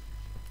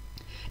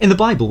 In the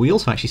Bible, we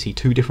also actually see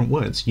 2 different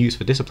words used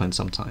for discipline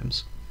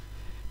sometimes.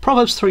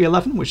 Proverbs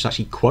 3:11, which is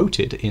actually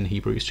quoted in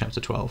Hebrews chapter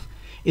 12,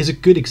 is a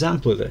good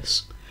example of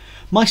this.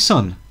 My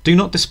son, do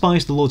not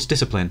despise the Lord's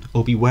discipline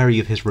or be wary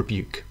of his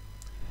rebuke.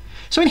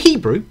 So in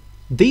Hebrew,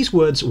 These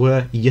words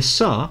were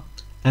Yasar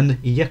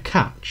and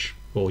Yakach,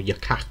 or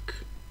Yakak.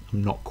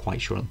 I'm not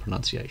quite sure on the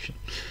pronunciation.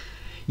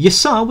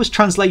 Yasar was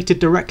translated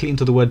directly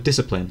into the word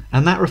discipline,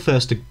 and that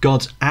refers to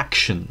God's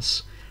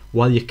actions,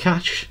 while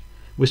Yakach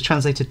was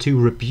translated to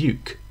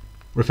rebuke,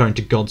 referring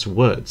to God's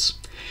words.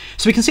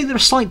 So we can see there are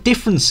slight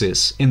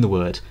differences in the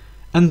word,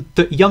 and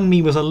that young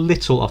me was a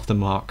little off the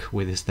mark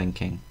with his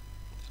thinking.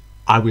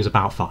 I was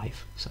about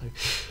 5, so...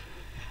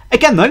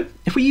 Again though,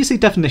 if we use these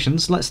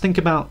definitions, let's think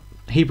about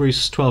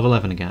Hebrews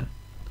 12:11 again.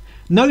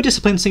 No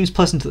discipline seems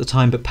pleasant at the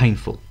time, but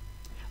painful.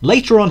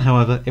 Later on,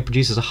 however, it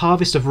produces a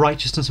harvest of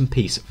righteousness and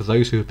peace for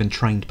those who have been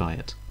trained by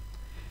it.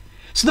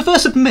 So the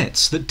verse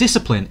admits that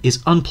discipline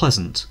is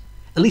unpleasant,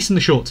 at least in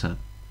the short term.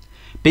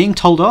 Being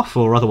told off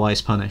or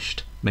otherwise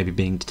punished, maybe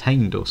being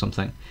detained or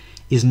something,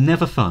 is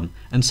never fun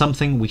and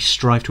something we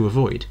strive to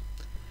avoid.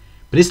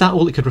 But is that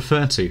all it could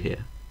refer to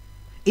here?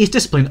 Is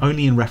discipline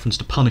only in reference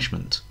to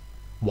punishment?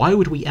 Why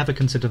would we ever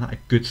consider that a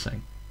good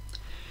thing?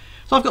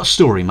 So I've got a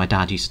story my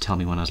dad used to tell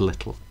me when I was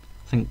little.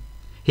 I think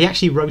he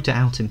actually wrote it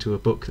out into a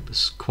book that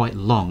was quite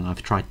long.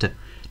 I've tried to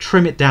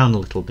trim it down a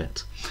little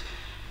bit.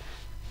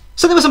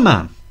 So there was a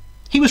man.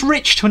 He was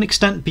rich to an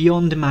extent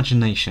beyond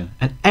imagination,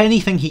 and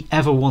anything he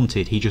ever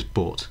wanted he just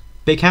bought.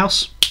 Big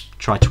house?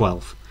 Try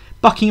 12.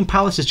 Buckingham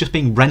Palace is just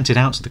being rented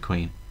out to the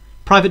Queen.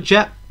 Private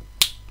jet?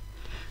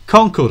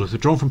 Concorde was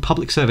withdrawn from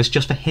public service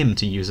just for him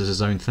to use as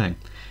his own thing,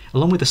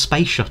 along with the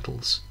space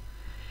shuttles.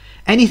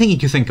 Anything he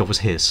could think of was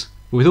his,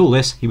 but with all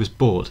this he was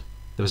bored.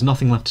 There was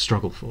nothing left to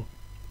struggle for.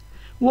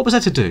 What was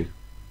there to do?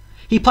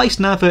 He placed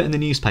an advert in the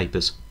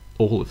newspapers,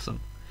 all of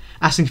them,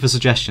 asking for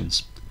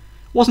suggestions.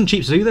 Wasn't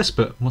cheap to do this,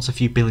 but what's a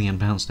few £billion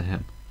to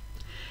him?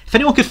 If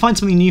anyone could find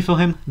something new for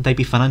him, they'd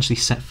be financially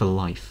set for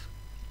life.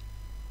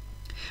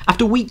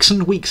 After weeks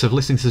and weeks of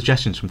listening to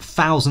suggestions from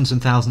thousands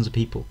and thousands of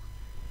people,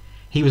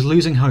 he was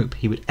losing hope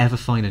he would ever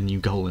find a new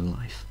goal in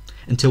life,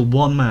 until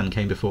one man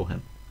came before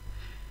him.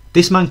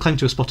 This man claimed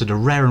to have spotted a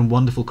rare and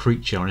wonderful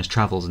creature on his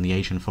travels in the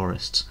Asian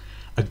forests,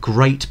 a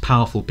great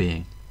powerful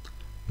being,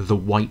 the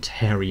white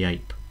hairy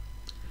ape.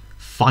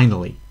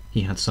 Finally,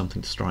 he had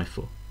something to strive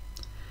for.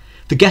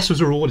 The guest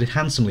was rewarded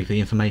handsomely for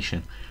the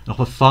information and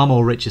offered far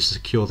more riches to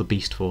secure the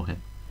beast for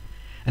him.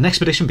 An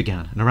expedition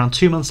began, and around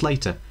 2 months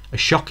later, a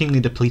shockingly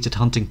depleted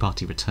hunting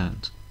party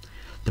returned.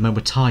 The men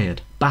were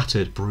tired,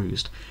 battered,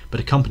 bruised, but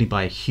accompanied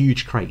by a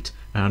huge crate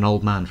and an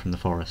old man from the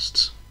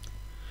forests.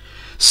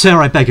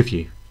 "Sir, I beg of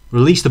you,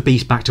 release the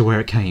beast back to where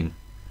it came."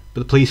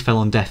 But the pleas fell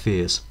on deaf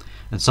ears,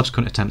 and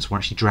subsequent attempts were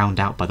actually drowned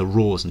out by the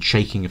roars and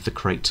shaking of the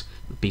crate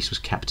the beast was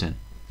kept in.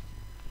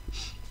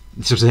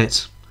 This was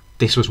it.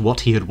 This was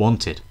what he had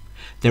wanted.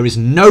 "There is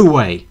no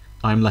way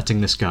I am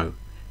letting this go.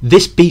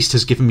 This beast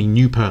has given me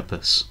new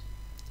purpose."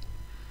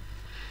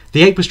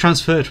 The ape was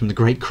transferred from the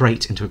great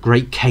crate into a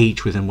great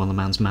cage within one of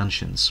the man's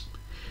mansions.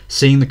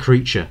 Seeing the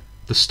creature,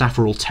 the staff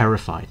were all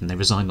terrified and they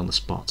resigned on the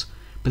spot,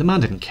 but the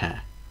man didn't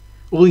care.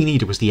 All he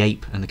needed was the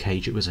ape and the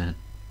cage it was in.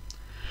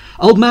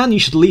 "Old man, you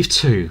should leave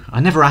too. I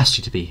never asked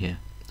you to be here."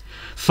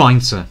 "Fine,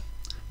 sir,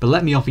 but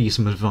let me offer you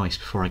some advice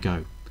before I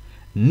go.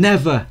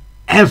 Never,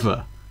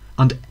 ever,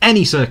 under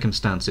any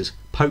circumstances,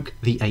 poke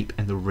the ape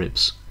in the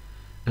ribs.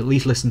 At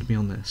least listen to me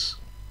on this."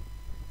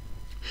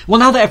 Well,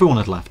 now that everyone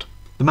had left,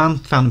 the man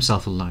found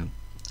himself alone.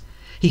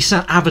 He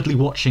sat avidly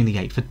watching the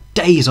ape for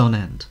days on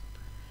end.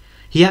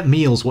 He ate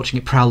meals watching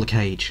it prowl the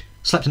cage,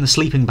 slept in the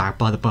sleeping bag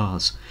by the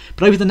bars,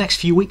 but over the next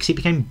few weeks he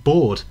became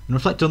bored and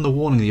reflected on the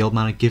warning the old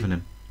man had given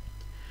him.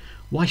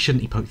 Why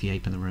shouldn't he poke the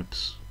ape in the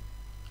ribs?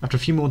 After a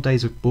few more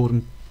days of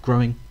boredom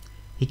growing,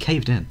 he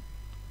caved in.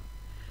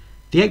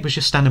 The ape was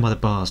just standing by the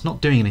bars,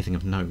 not doing anything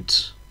of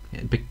note. It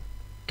had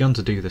begun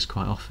to do this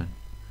quite often.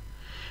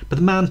 But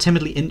the man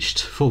timidly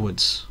inched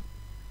forwards,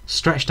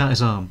 stretched out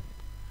his arm,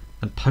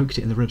 and poked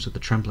it in the ribs with a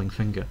trembling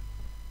finger.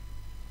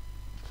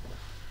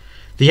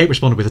 The ape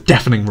responded with a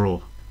deafening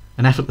roar,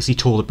 and effortlessly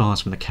tore the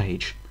bars from the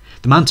cage.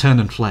 The man turned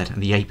and fled,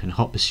 and the ape in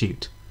hot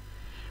pursuit.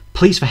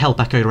 Pleas for help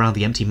echoed around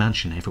the empty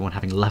mansion, everyone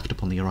having left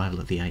upon the arrival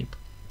of the ape.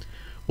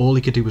 All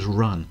he could do was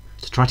run,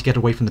 to try to get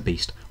away from the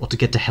beast, or to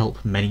get to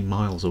help many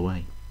miles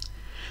away.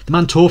 The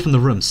man tore from the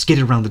room,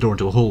 skidded around the door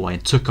into a hallway,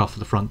 and took off for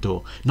the front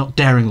door, not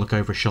daring look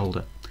over his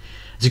shoulder.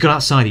 As he got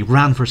outside, he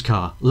ran for his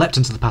car, leapt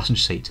into the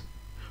passenger seat.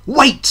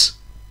 Wait!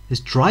 His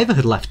driver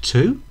had left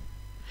too?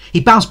 He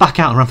bounced back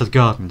out and ran for the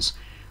gardens,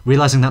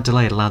 realising that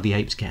delay had allowed the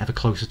ape to get ever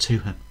closer to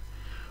him.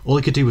 All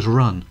he could do was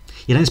run,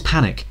 yet in his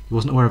panic he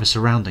wasn't aware of his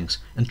surroundings,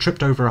 and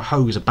tripped over a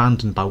hose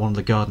abandoned by one of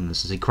the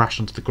gardeners as he crashed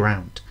onto the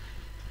ground.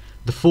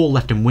 The fall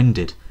left him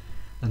winded,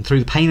 and through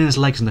the pain in his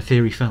legs and the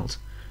fear he felt,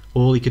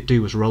 all he could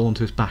do was roll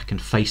onto his back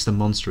and face the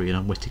monster he had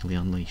unwittingly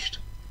unleashed.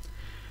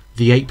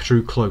 The ape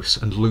drew close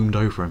and loomed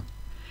over him.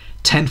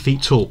 10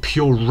 feet tall,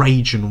 pure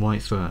rage and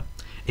white fur.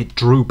 It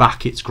drew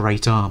back its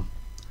great arm.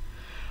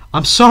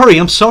 I'm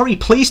sorry,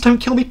 please don't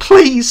kill me,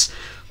 please!"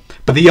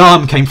 But the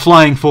arm came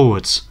flying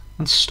forwards,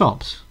 and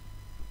stopped,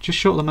 just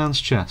short of the man's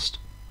chest.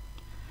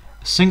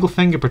 A single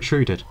finger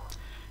protruded,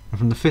 and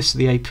from the fist of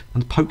the ape,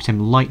 and poked him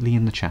lightly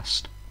in the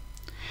chest.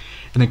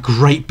 In a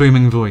great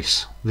booming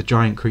voice, the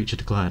giant creature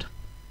declared,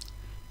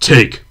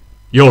 Tig,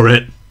 you're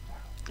it.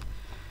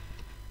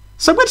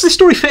 So where does this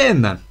story fit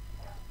in then?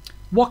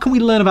 What can we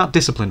learn about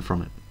discipline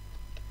from it?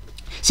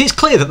 See, it's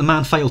clear that the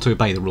man failed to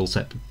obey the rules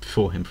set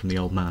before him from the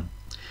old man.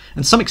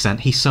 And to some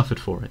extent, he suffered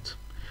for it.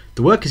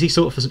 The workers he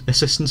sought for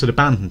assistance had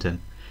abandoned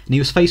him, and he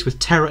was faced with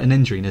terror and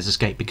injury in his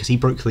escape because he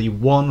broke the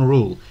one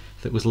rule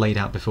that was laid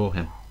out before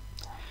him.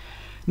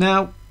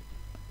 Now,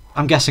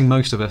 I'm guessing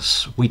most of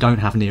us, we don't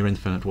have near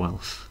infinite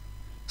wealth,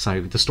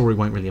 so the story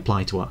won't really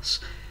apply to us.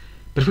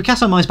 But if we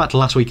cast our minds back to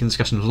last week in the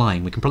discussion of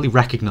lying, we can probably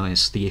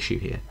recognise the issue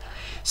here.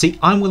 See,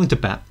 I'm willing to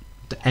bet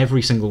that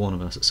every single one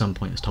of us at some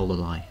point has told a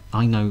lie.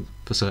 I know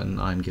for certain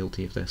I'm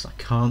guilty of this. I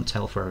can't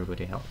tell for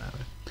everybody out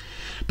there.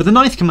 But the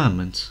 9th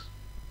commandment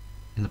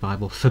in the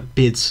Bible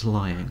forbids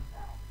lying,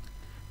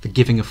 the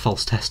giving of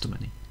false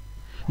testimony.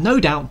 No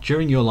doubt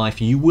during your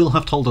life you will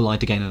have told a lie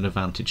to gain an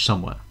advantage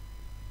somewhere.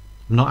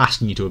 I'm not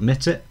asking you to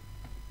admit it,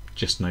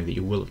 just know that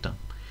you will have done.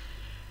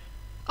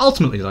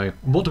 Ultimately though,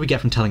 what do we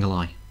get from telling a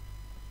lie?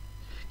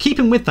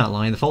 Keeping with that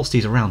lie and the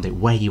falsities around it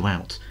wear you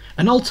out,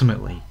 and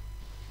ultimately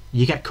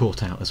you get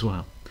caught out as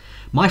well.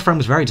 My friend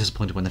was very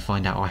disappointed when they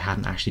find out I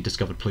hadn't actually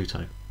discovered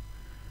Pluto,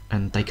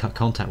 and they cut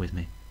contact with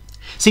me.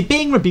 See,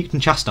 being rebuked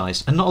and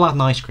chastised and not allowed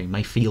an ice cream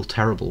may feel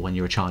terrible when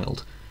you're a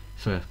child,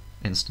 for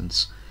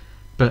instance,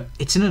 but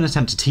it's in an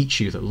attempt to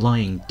teach you that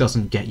lying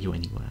doesn't get you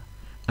anywhere,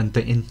 and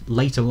that in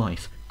later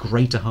life,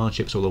 greater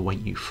hardships will await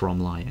you from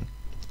lying.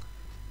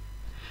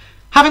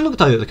 Having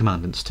looked over the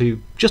commandments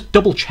to just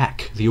double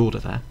check the order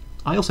there,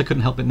 I also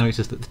couldn't help but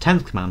notice that the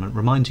 10th commandment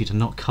reminds you to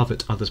not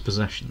covet others'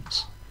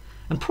 possessions,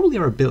 and probably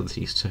our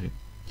abilities too.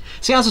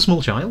 See, as a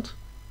small child,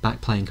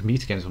 back playing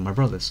computer games with my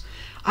brothers,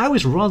 I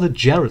was rather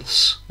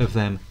jealous of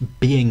them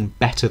being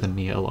better than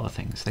me at a lot of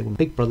things. They were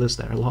big brothers,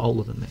 they're a lot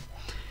older than me.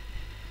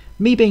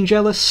 Me being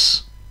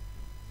jealous,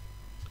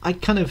 I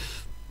kind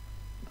of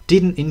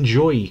didn't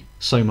enjoy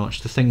so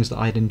much the things that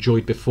I had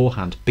enjoyed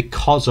beforehand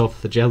because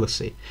of the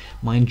jealousy.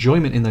 My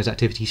enjoyment in those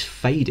activities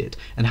faded,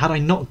 and had I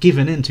not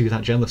given in to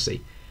that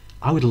jealousy,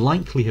 I would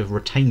likely have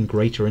retained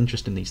greater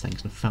interest in these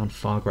things and found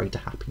far greater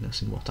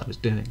happiness in what I was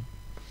doing.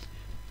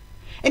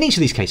 In each of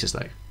these cases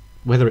though,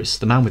 whether it's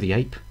the man with the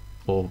ape,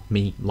 or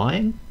me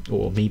lying,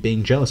 or me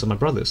being jealous of my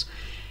brothers,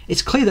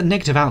 it's clear that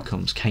negative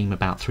outcomes came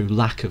about through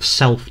lack of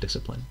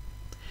self-discipline.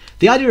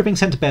 The idea of being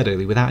sent to bed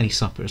early without any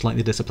supper is like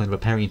the discipline of a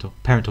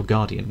parent or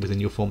guardian within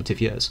your formative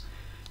years.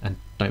 And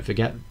don't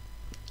forget,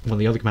 one of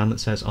the other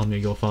commandments says, honour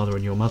your father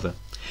and your mother.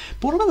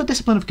 But what about the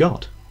discipline of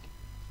God?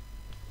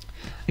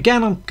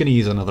 Again, I'm going to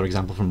use another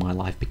example from my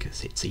life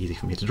because it's easy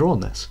for me to draw on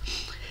this.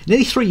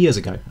 Nearly 3 years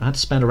ago, I had to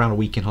spend around a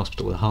week in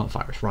hospital with a heart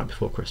virus right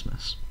before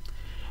Christmas.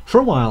 For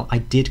a while, I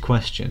did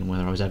question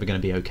whether I was ever going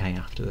to be okay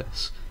after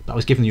this, but I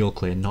was given the all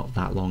clear not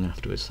that long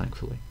afterwards,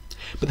 thankfully.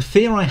 But the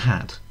fear I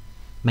had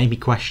made me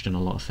question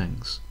a lot of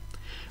things.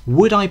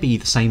 Would I be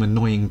the same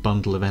annoying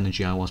bundle of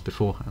energy I was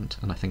beforehand?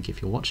 And I think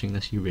if you're watching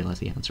this, you realise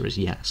the answer is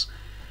yes.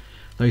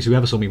 Those who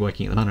ever saw me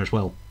working at the manor as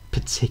well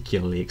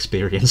particularly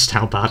experienced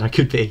how bad I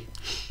could be.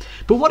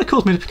 But what had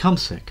caused me to become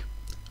sick?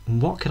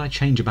 And what could I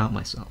change about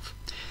myself?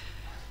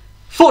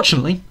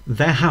 Fortunately,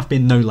 there have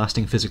been no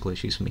lasting physical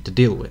issues for me to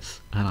deal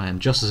with, and I am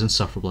just as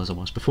insufferable as I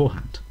was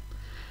beforehand.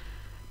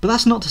 But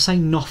that's not to say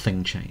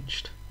nothing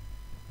changed.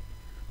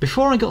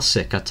 Before I got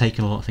sick, I'd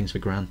taken a lot of things for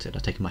granted.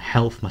 I'd taken my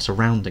health, my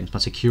surroundings, my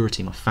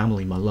security, my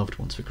family, my loved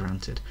ones for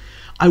granted.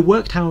 I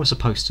worked how I was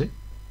supposed to.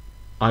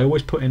 I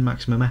always put in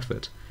maximum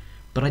effort.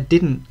 But I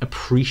didn't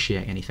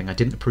appreciate anything. I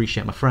didn't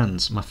appreciate my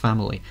friends, my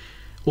family,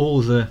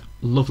 all the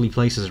lovely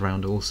places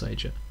around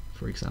Alsager,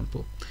 for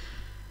example.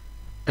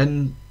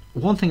 And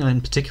one thing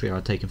in particular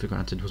I'd taken for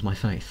granted was my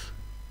faith.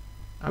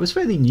 I was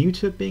fairly new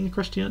to being a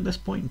Christian at this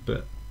point,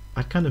 but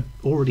I'd kind of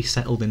already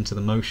settled into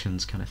the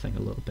motions kind of thing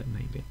a little bit,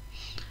 maybe.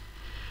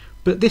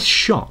 But this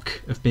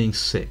shock of being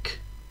sick,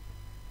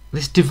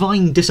 this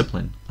divine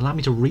discipline, allowed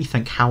me to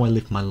rethink how I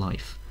lived my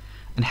life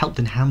and helped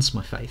enhance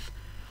my faith.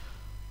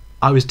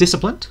 I was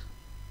disciplined,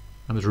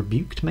 I was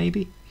rebuked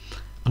maybe,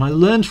 and I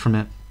learned from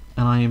it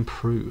and I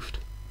improved.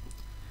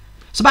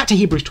 So back to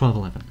Hebrews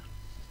 12:11.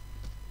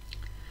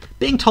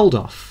 Being told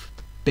off,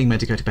 being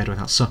made to go to bed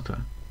without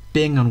supper,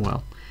 being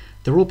unwell,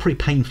 they're all pretty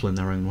painful in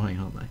their own way,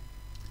 aren't they?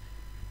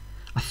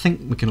 I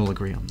think we can all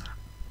agree on that.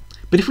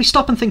 But if we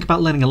stop and think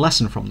about learning a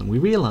lesson from them, we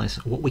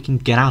realise what we can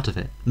get out of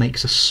it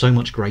makes us so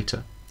much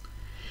greater.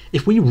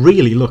 If we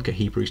really look at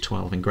Hebrews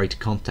 12 in greater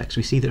context,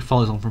 we see that it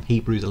follows on from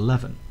Hebrews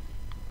 11.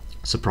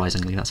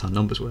 Surprisingly, that's how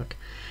numbers work.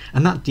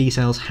 And that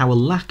details how a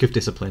lack of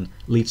discipline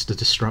leads to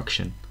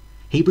destruction.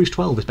 Hebrews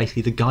 12 is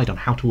basically the guide on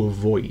how to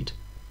avoid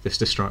this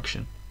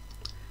destruction.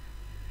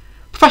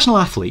 Professional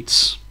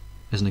athletes,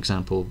 as an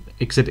example,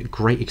 exhibit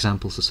great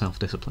examples of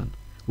self-discipline.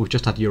 We've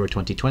just had Euro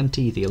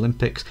 2020, the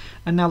Olympics,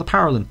 and now the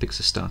Paralympics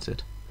has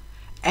started.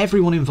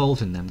 Everyone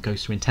involved in them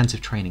goes through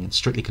intensive training and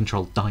strictly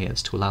controlled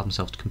diets to allow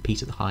themselves to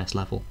compete at the highest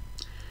level.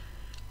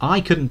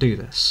 I couldn't do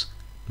this.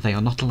 They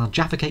are not allowed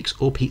Jaffa cakes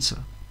or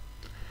pizza.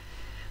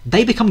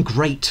 They become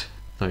great,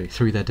 though,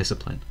 through their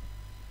discipline.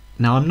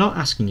 Now, I'm not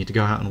asking you to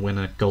go out and win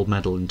a gold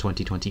medal in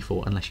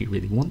 2024 unless you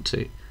really want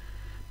to.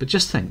 But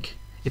just think,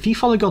 If you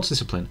follow God's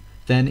discipline,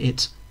 then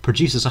it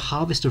produces a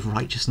harvest of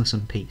righteousness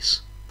and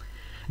peace.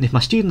 And if my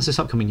students this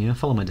upcoming year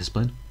follow my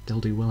discipline, they'll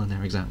do well in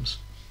their exams.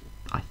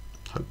 I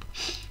hope.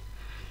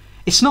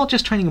 It's not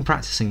just training and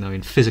practicing, though,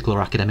 in physical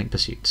or academic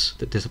pursuits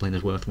that discipline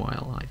is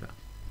worthwhile either.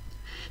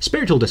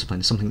 Spiritual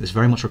discipline is something that's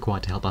very much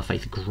required to help our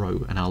faith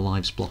grow and our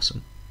lives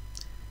blossom.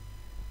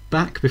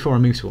 Back before I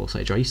moved to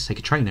Allsage, I used to take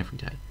a train every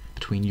day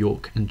between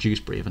York and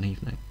Dewsbury of an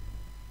evening.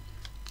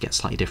 Get a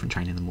slightly different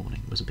train in the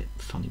morning. It was a bit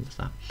funny with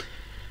that.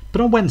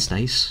 But on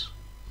Wednesdays,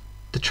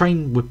 the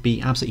train would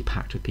be absolutely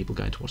packed with people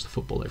going to watch the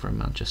football over in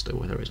Manchester,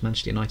 whether it was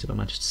Manchester United or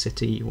Manchester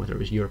City, whether it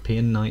was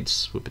European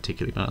nights were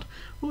particularly bad,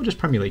 or just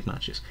Premier League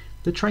matches.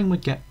 The train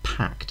would get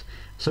packed.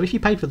 So if you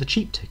paid for the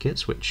cheap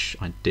tickets, which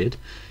I did,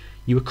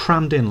 you were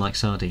crammed in like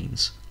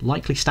sardines,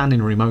 likely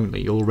standing room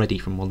only, all ready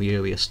from one of the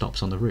earlier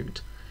stops on the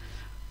route.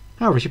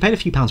 However, if you paid a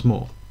few pounds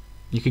more,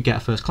 you could get a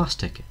first class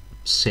ticket,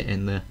 sit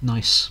in the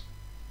nice,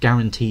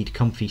 guaranteed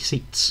comfy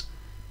seats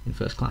in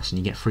first class, and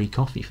you get free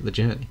coffee for the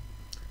journey.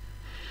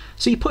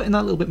 So you put in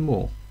that little bit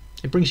more.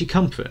 It brings you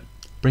comfort,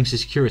 brings you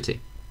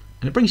security,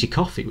 and it brings you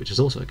coffee, which is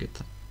also a good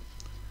thing.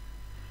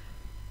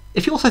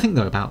 If you also think,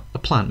 though, about a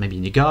plant maybe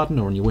in your garden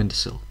or on your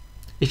windowsill,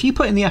 if you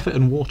put in the effort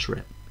and water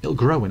it, it'll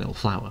grow and it'll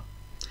flower.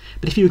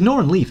 But if you ignore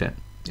and leave it,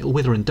 it'll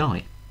wither and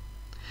die.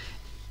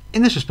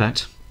 In this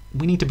respect,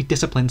 we need to be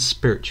disciplined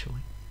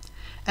spiritually.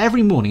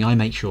 Every morning I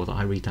make sure that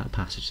I read that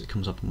passage that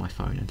comes up on my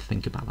phone and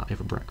think about that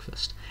over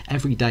breakfast.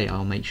 Every day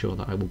I'll make sure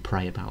that I will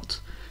pray about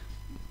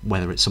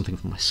whether it's something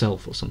for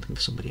myself or something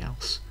for somebody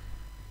else.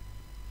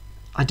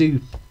 I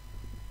do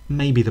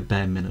maybe the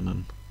bare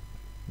minimum.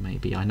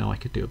 Maybe. I know I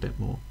could do a bit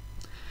more.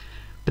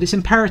 But it's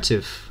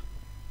imperative,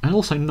 and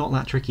also not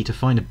that tricky, to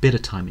find a bit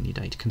of time in your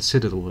day to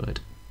consider the word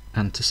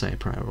and to say a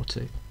prayer or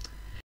two.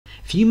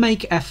 If you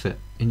make effort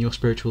in your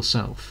spiritual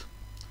self,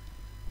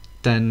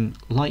 then,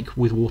 like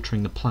with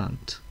watering the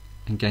plant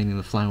and gaining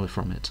the flower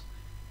from it,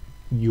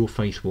 your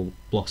faith will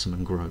blossom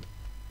and grow.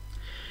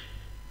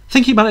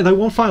 Thinking about it though,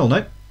 one final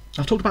note.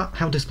 I've talked about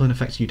how discipline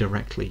affects you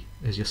directly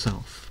as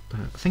yourself, but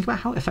think about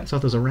how it affects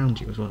others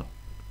around you as well.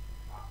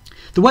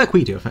 The work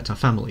we do affects our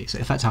families,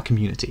 it affects our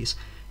communities,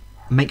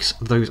 makes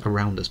those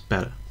around us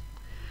better.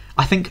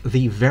 I think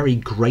the very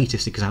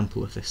greatest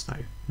example of this,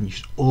 though, and you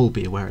should all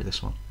be aware of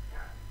this one,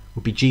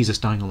 would be Jesus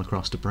dying on the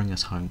cross to bring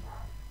us home,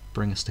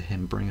 bring us to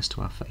Him, bring us to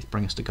our faith,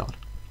 bring us to God.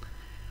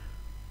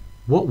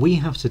 What we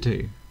have to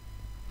do,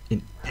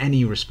 in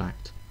any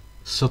respect,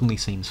 suddenly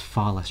seems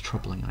far less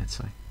troubling, I'd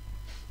say.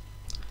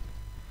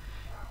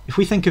 If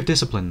we think of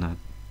discipline, then,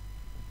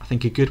 I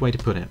think a good way to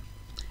put it,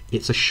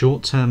 it's a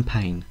short-term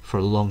pain for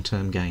a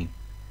long-term gain.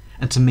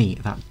 And to me,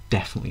 that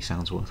definitely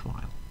sounds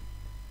worthwhile.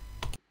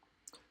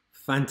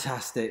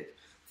 Fantastic.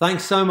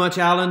 Thanks so much,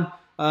 Alan,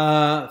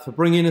 for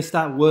bringing us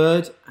that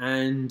word,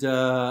 and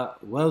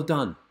well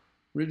done.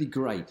 Really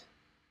great.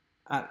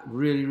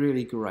 Really,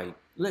 really great.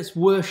 Let's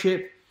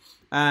worship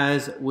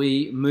as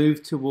we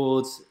move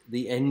towards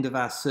the end of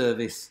our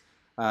service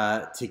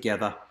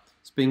together.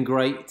 It's been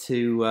great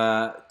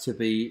to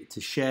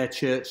share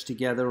church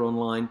together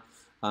online.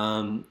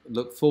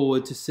 Look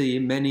forward to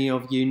seeing many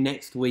of you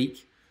next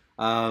week,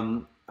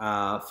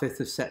 5th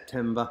of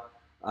September,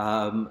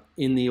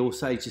 in the All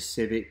Sages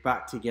Civic,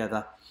 back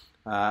together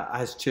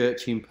as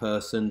church in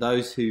person.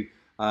 Those who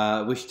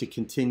wish to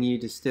continue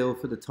to still,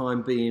 for the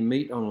time being,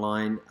 meet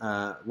online,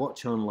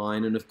 watch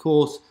online, and of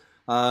course,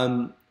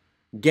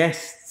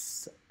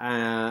 guests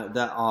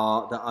that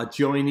are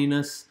joining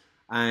us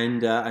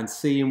and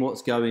seeing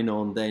what's going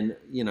on. Then,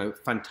 you know,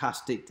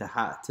 fantastic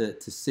to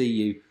see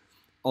you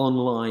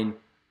online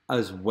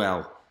as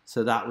well.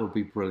 So that will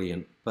be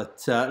brilliant.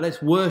 But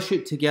let's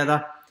worship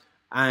together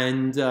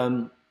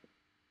and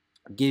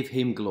give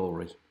Him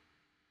glory.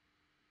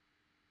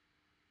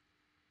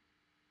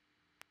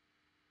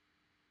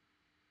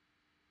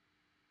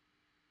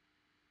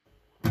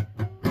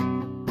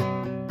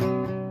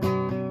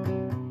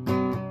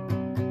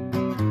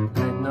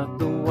 Let not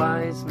the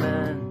wise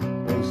man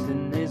boast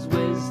in his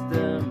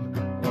wisdom,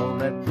 or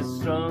let the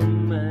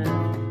strong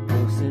man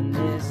boast in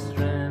his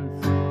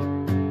strength.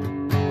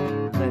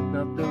 Let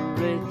not the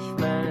rich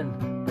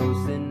man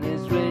boast in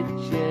his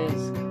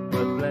riches,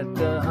 but let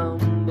the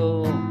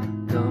humble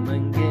come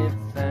and give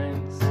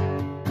thanks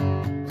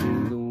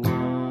to the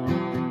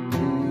one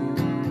who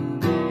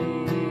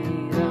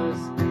made us,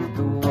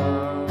 the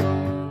one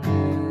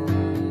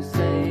who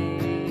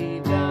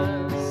saved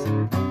us.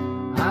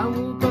 I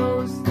will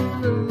boast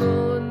in the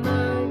Lord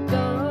my God.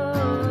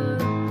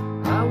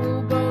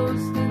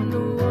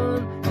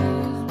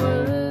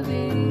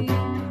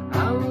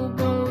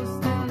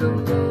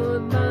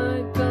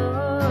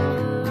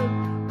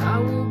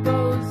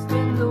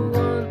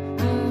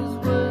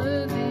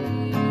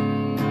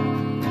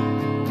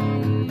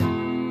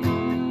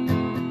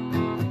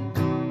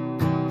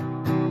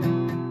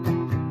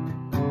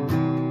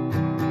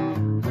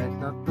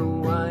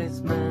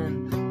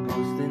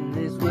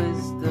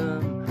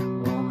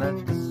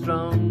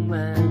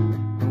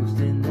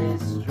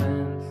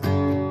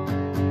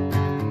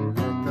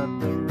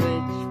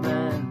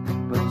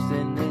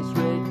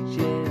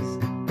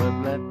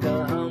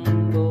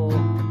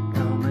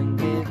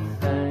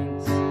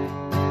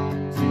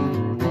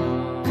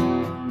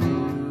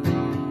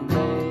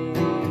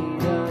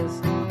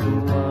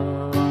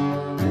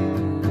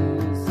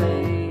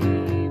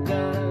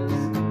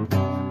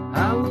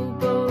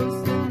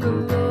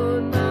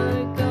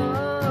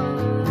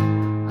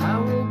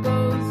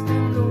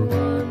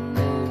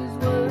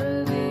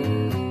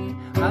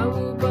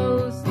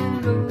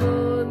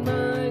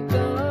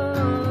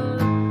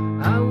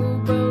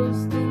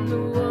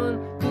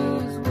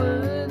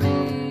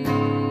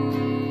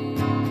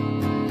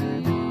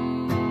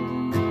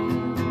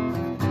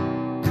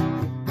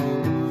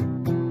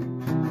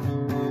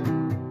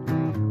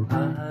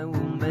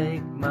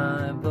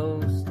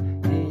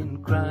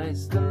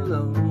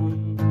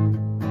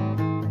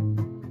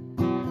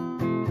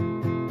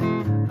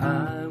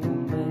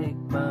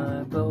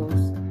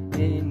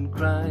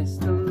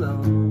 Christ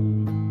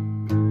alone.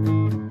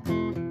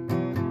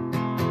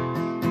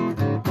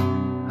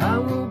 I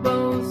will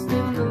boast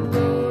in the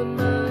Lord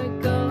my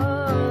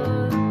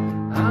God.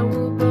 I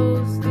will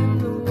boast in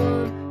the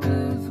one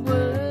who's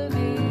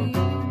worthy.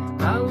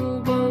 I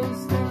will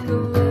boast in the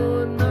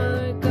Lord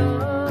my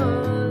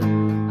God.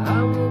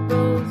 I will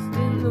boast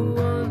in the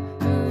one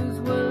who's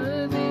worthy.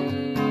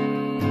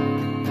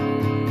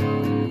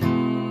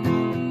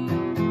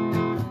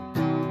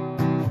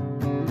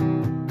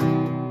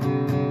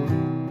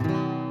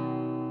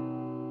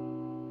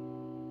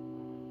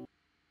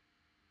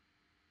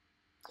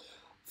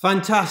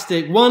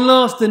 Fantastic. One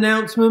last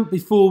announcement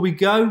before we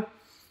go,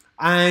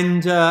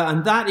 and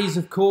that is,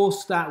 of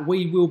course, that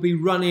we will be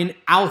running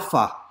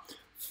Alpha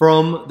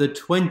from the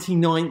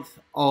 29th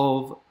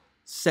of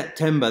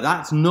September.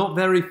 That's not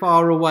very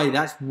far away.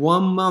 That's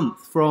 1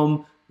 month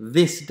from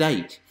this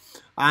date.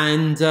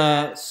 And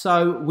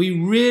so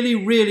we really,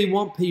 really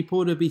want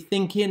people to be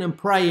thinking and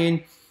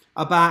praying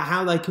about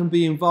how they can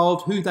be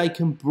involved, who they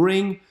can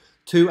bring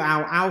to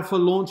our Alpha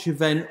launch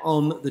event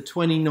on the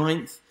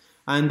 29th.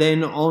 And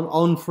then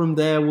on from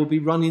there, we'll be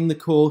running the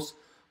course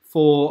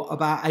for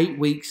about 8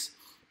 weeks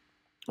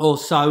or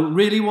so.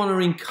 Really want to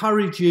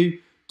encourage you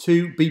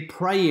to be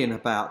praying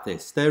about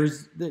this. There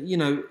is, you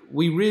know,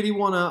 we really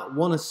want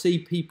to see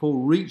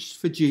people reached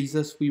for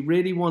Jesus. We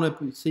really want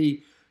to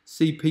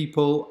see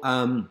people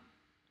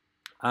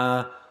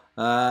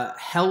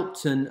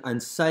helped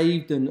and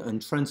saved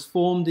and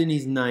transformed in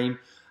His name.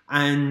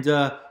 And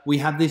we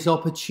have this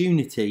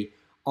opportunity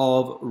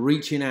of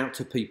reaching out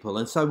to people.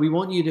 And so we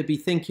want you to be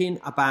thinking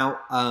about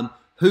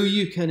who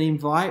you can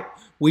invite.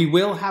 We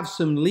will have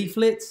some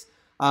leaflets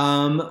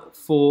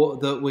for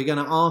that. We're going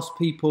to ask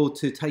people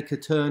to take a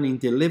turn in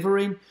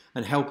delivering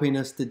and helping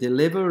us to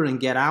deliver and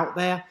get out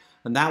there.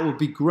 And that would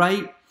be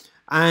great.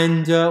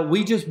 And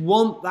we just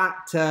want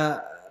that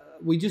to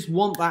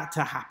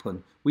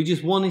happen. We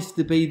just want this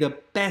to be the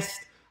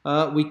best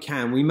we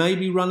can. We may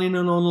be running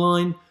an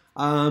online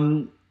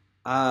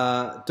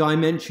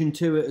dimension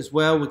to it as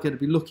well. We're going to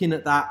be looking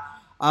at that,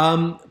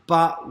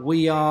 but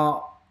we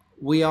are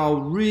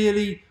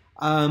really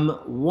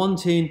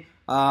wanting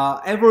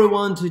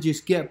everyone to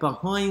just get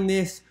behind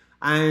this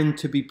and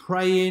to be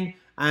praying.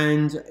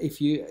 And if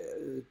you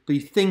be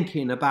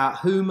thinking about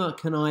whom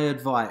can I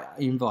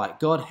invite,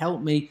 God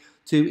help me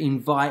to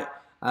invite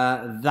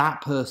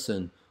that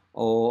person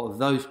or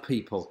those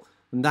people,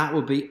 and that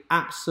would be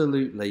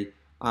absolutely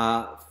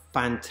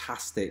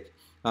fantastic.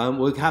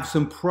 We'll have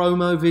some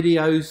promo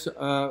videos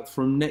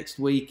from next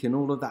week and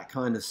all of that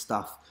kind of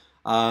stuff.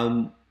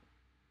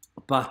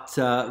 But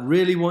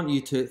really want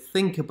you to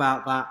think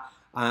about that,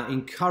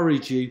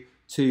 encourage you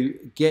to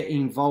get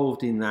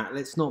involved in that.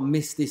 Let's not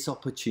miss this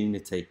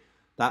opportunity.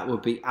 That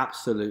would be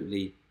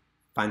absolutely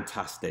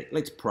fantastic.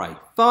 Let's pray.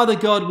 Father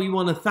God, we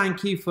want to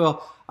thank you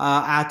for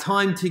our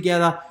time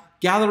together,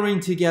 gathering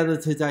together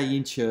today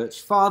in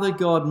church. Father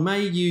God,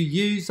 may you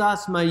use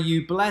us, may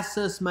you bless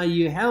us, may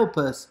you help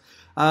us,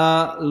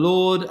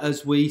 Lord,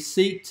 as we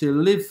seek to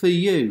live for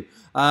you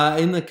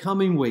in the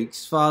coming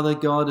weeks. Father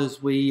God,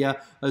 as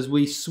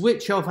we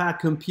switch off our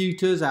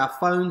computers, our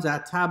phones,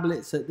 our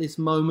tablets at this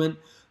moment,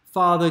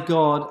 Father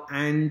God,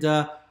 and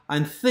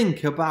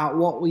think about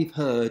what we've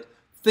heard.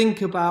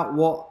 Think about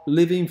what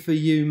living for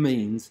you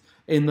means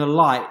in the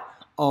light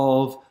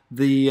of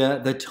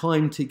the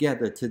time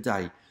together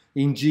today.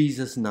 In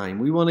Jesus' name,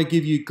 we want to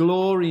give you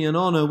glory and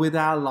honor with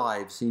our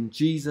lives. In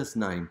Jesus'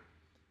 name,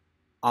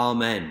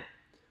 amen.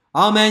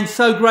 Amen.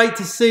 So great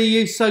to see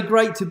you. So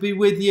great to be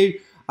with you.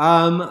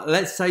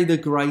 Let's say the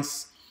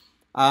grace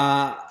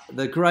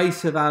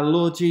of our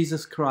Lord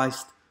Jesus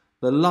Christ,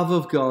 the love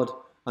of God,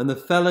 and the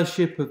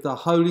fellowship of the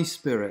Holy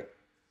Spirit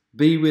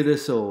be with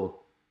us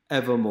all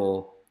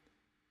evermore.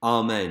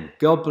 Amen.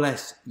 God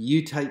bless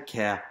you. Take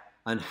care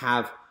and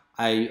have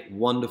a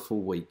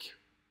wonderful week.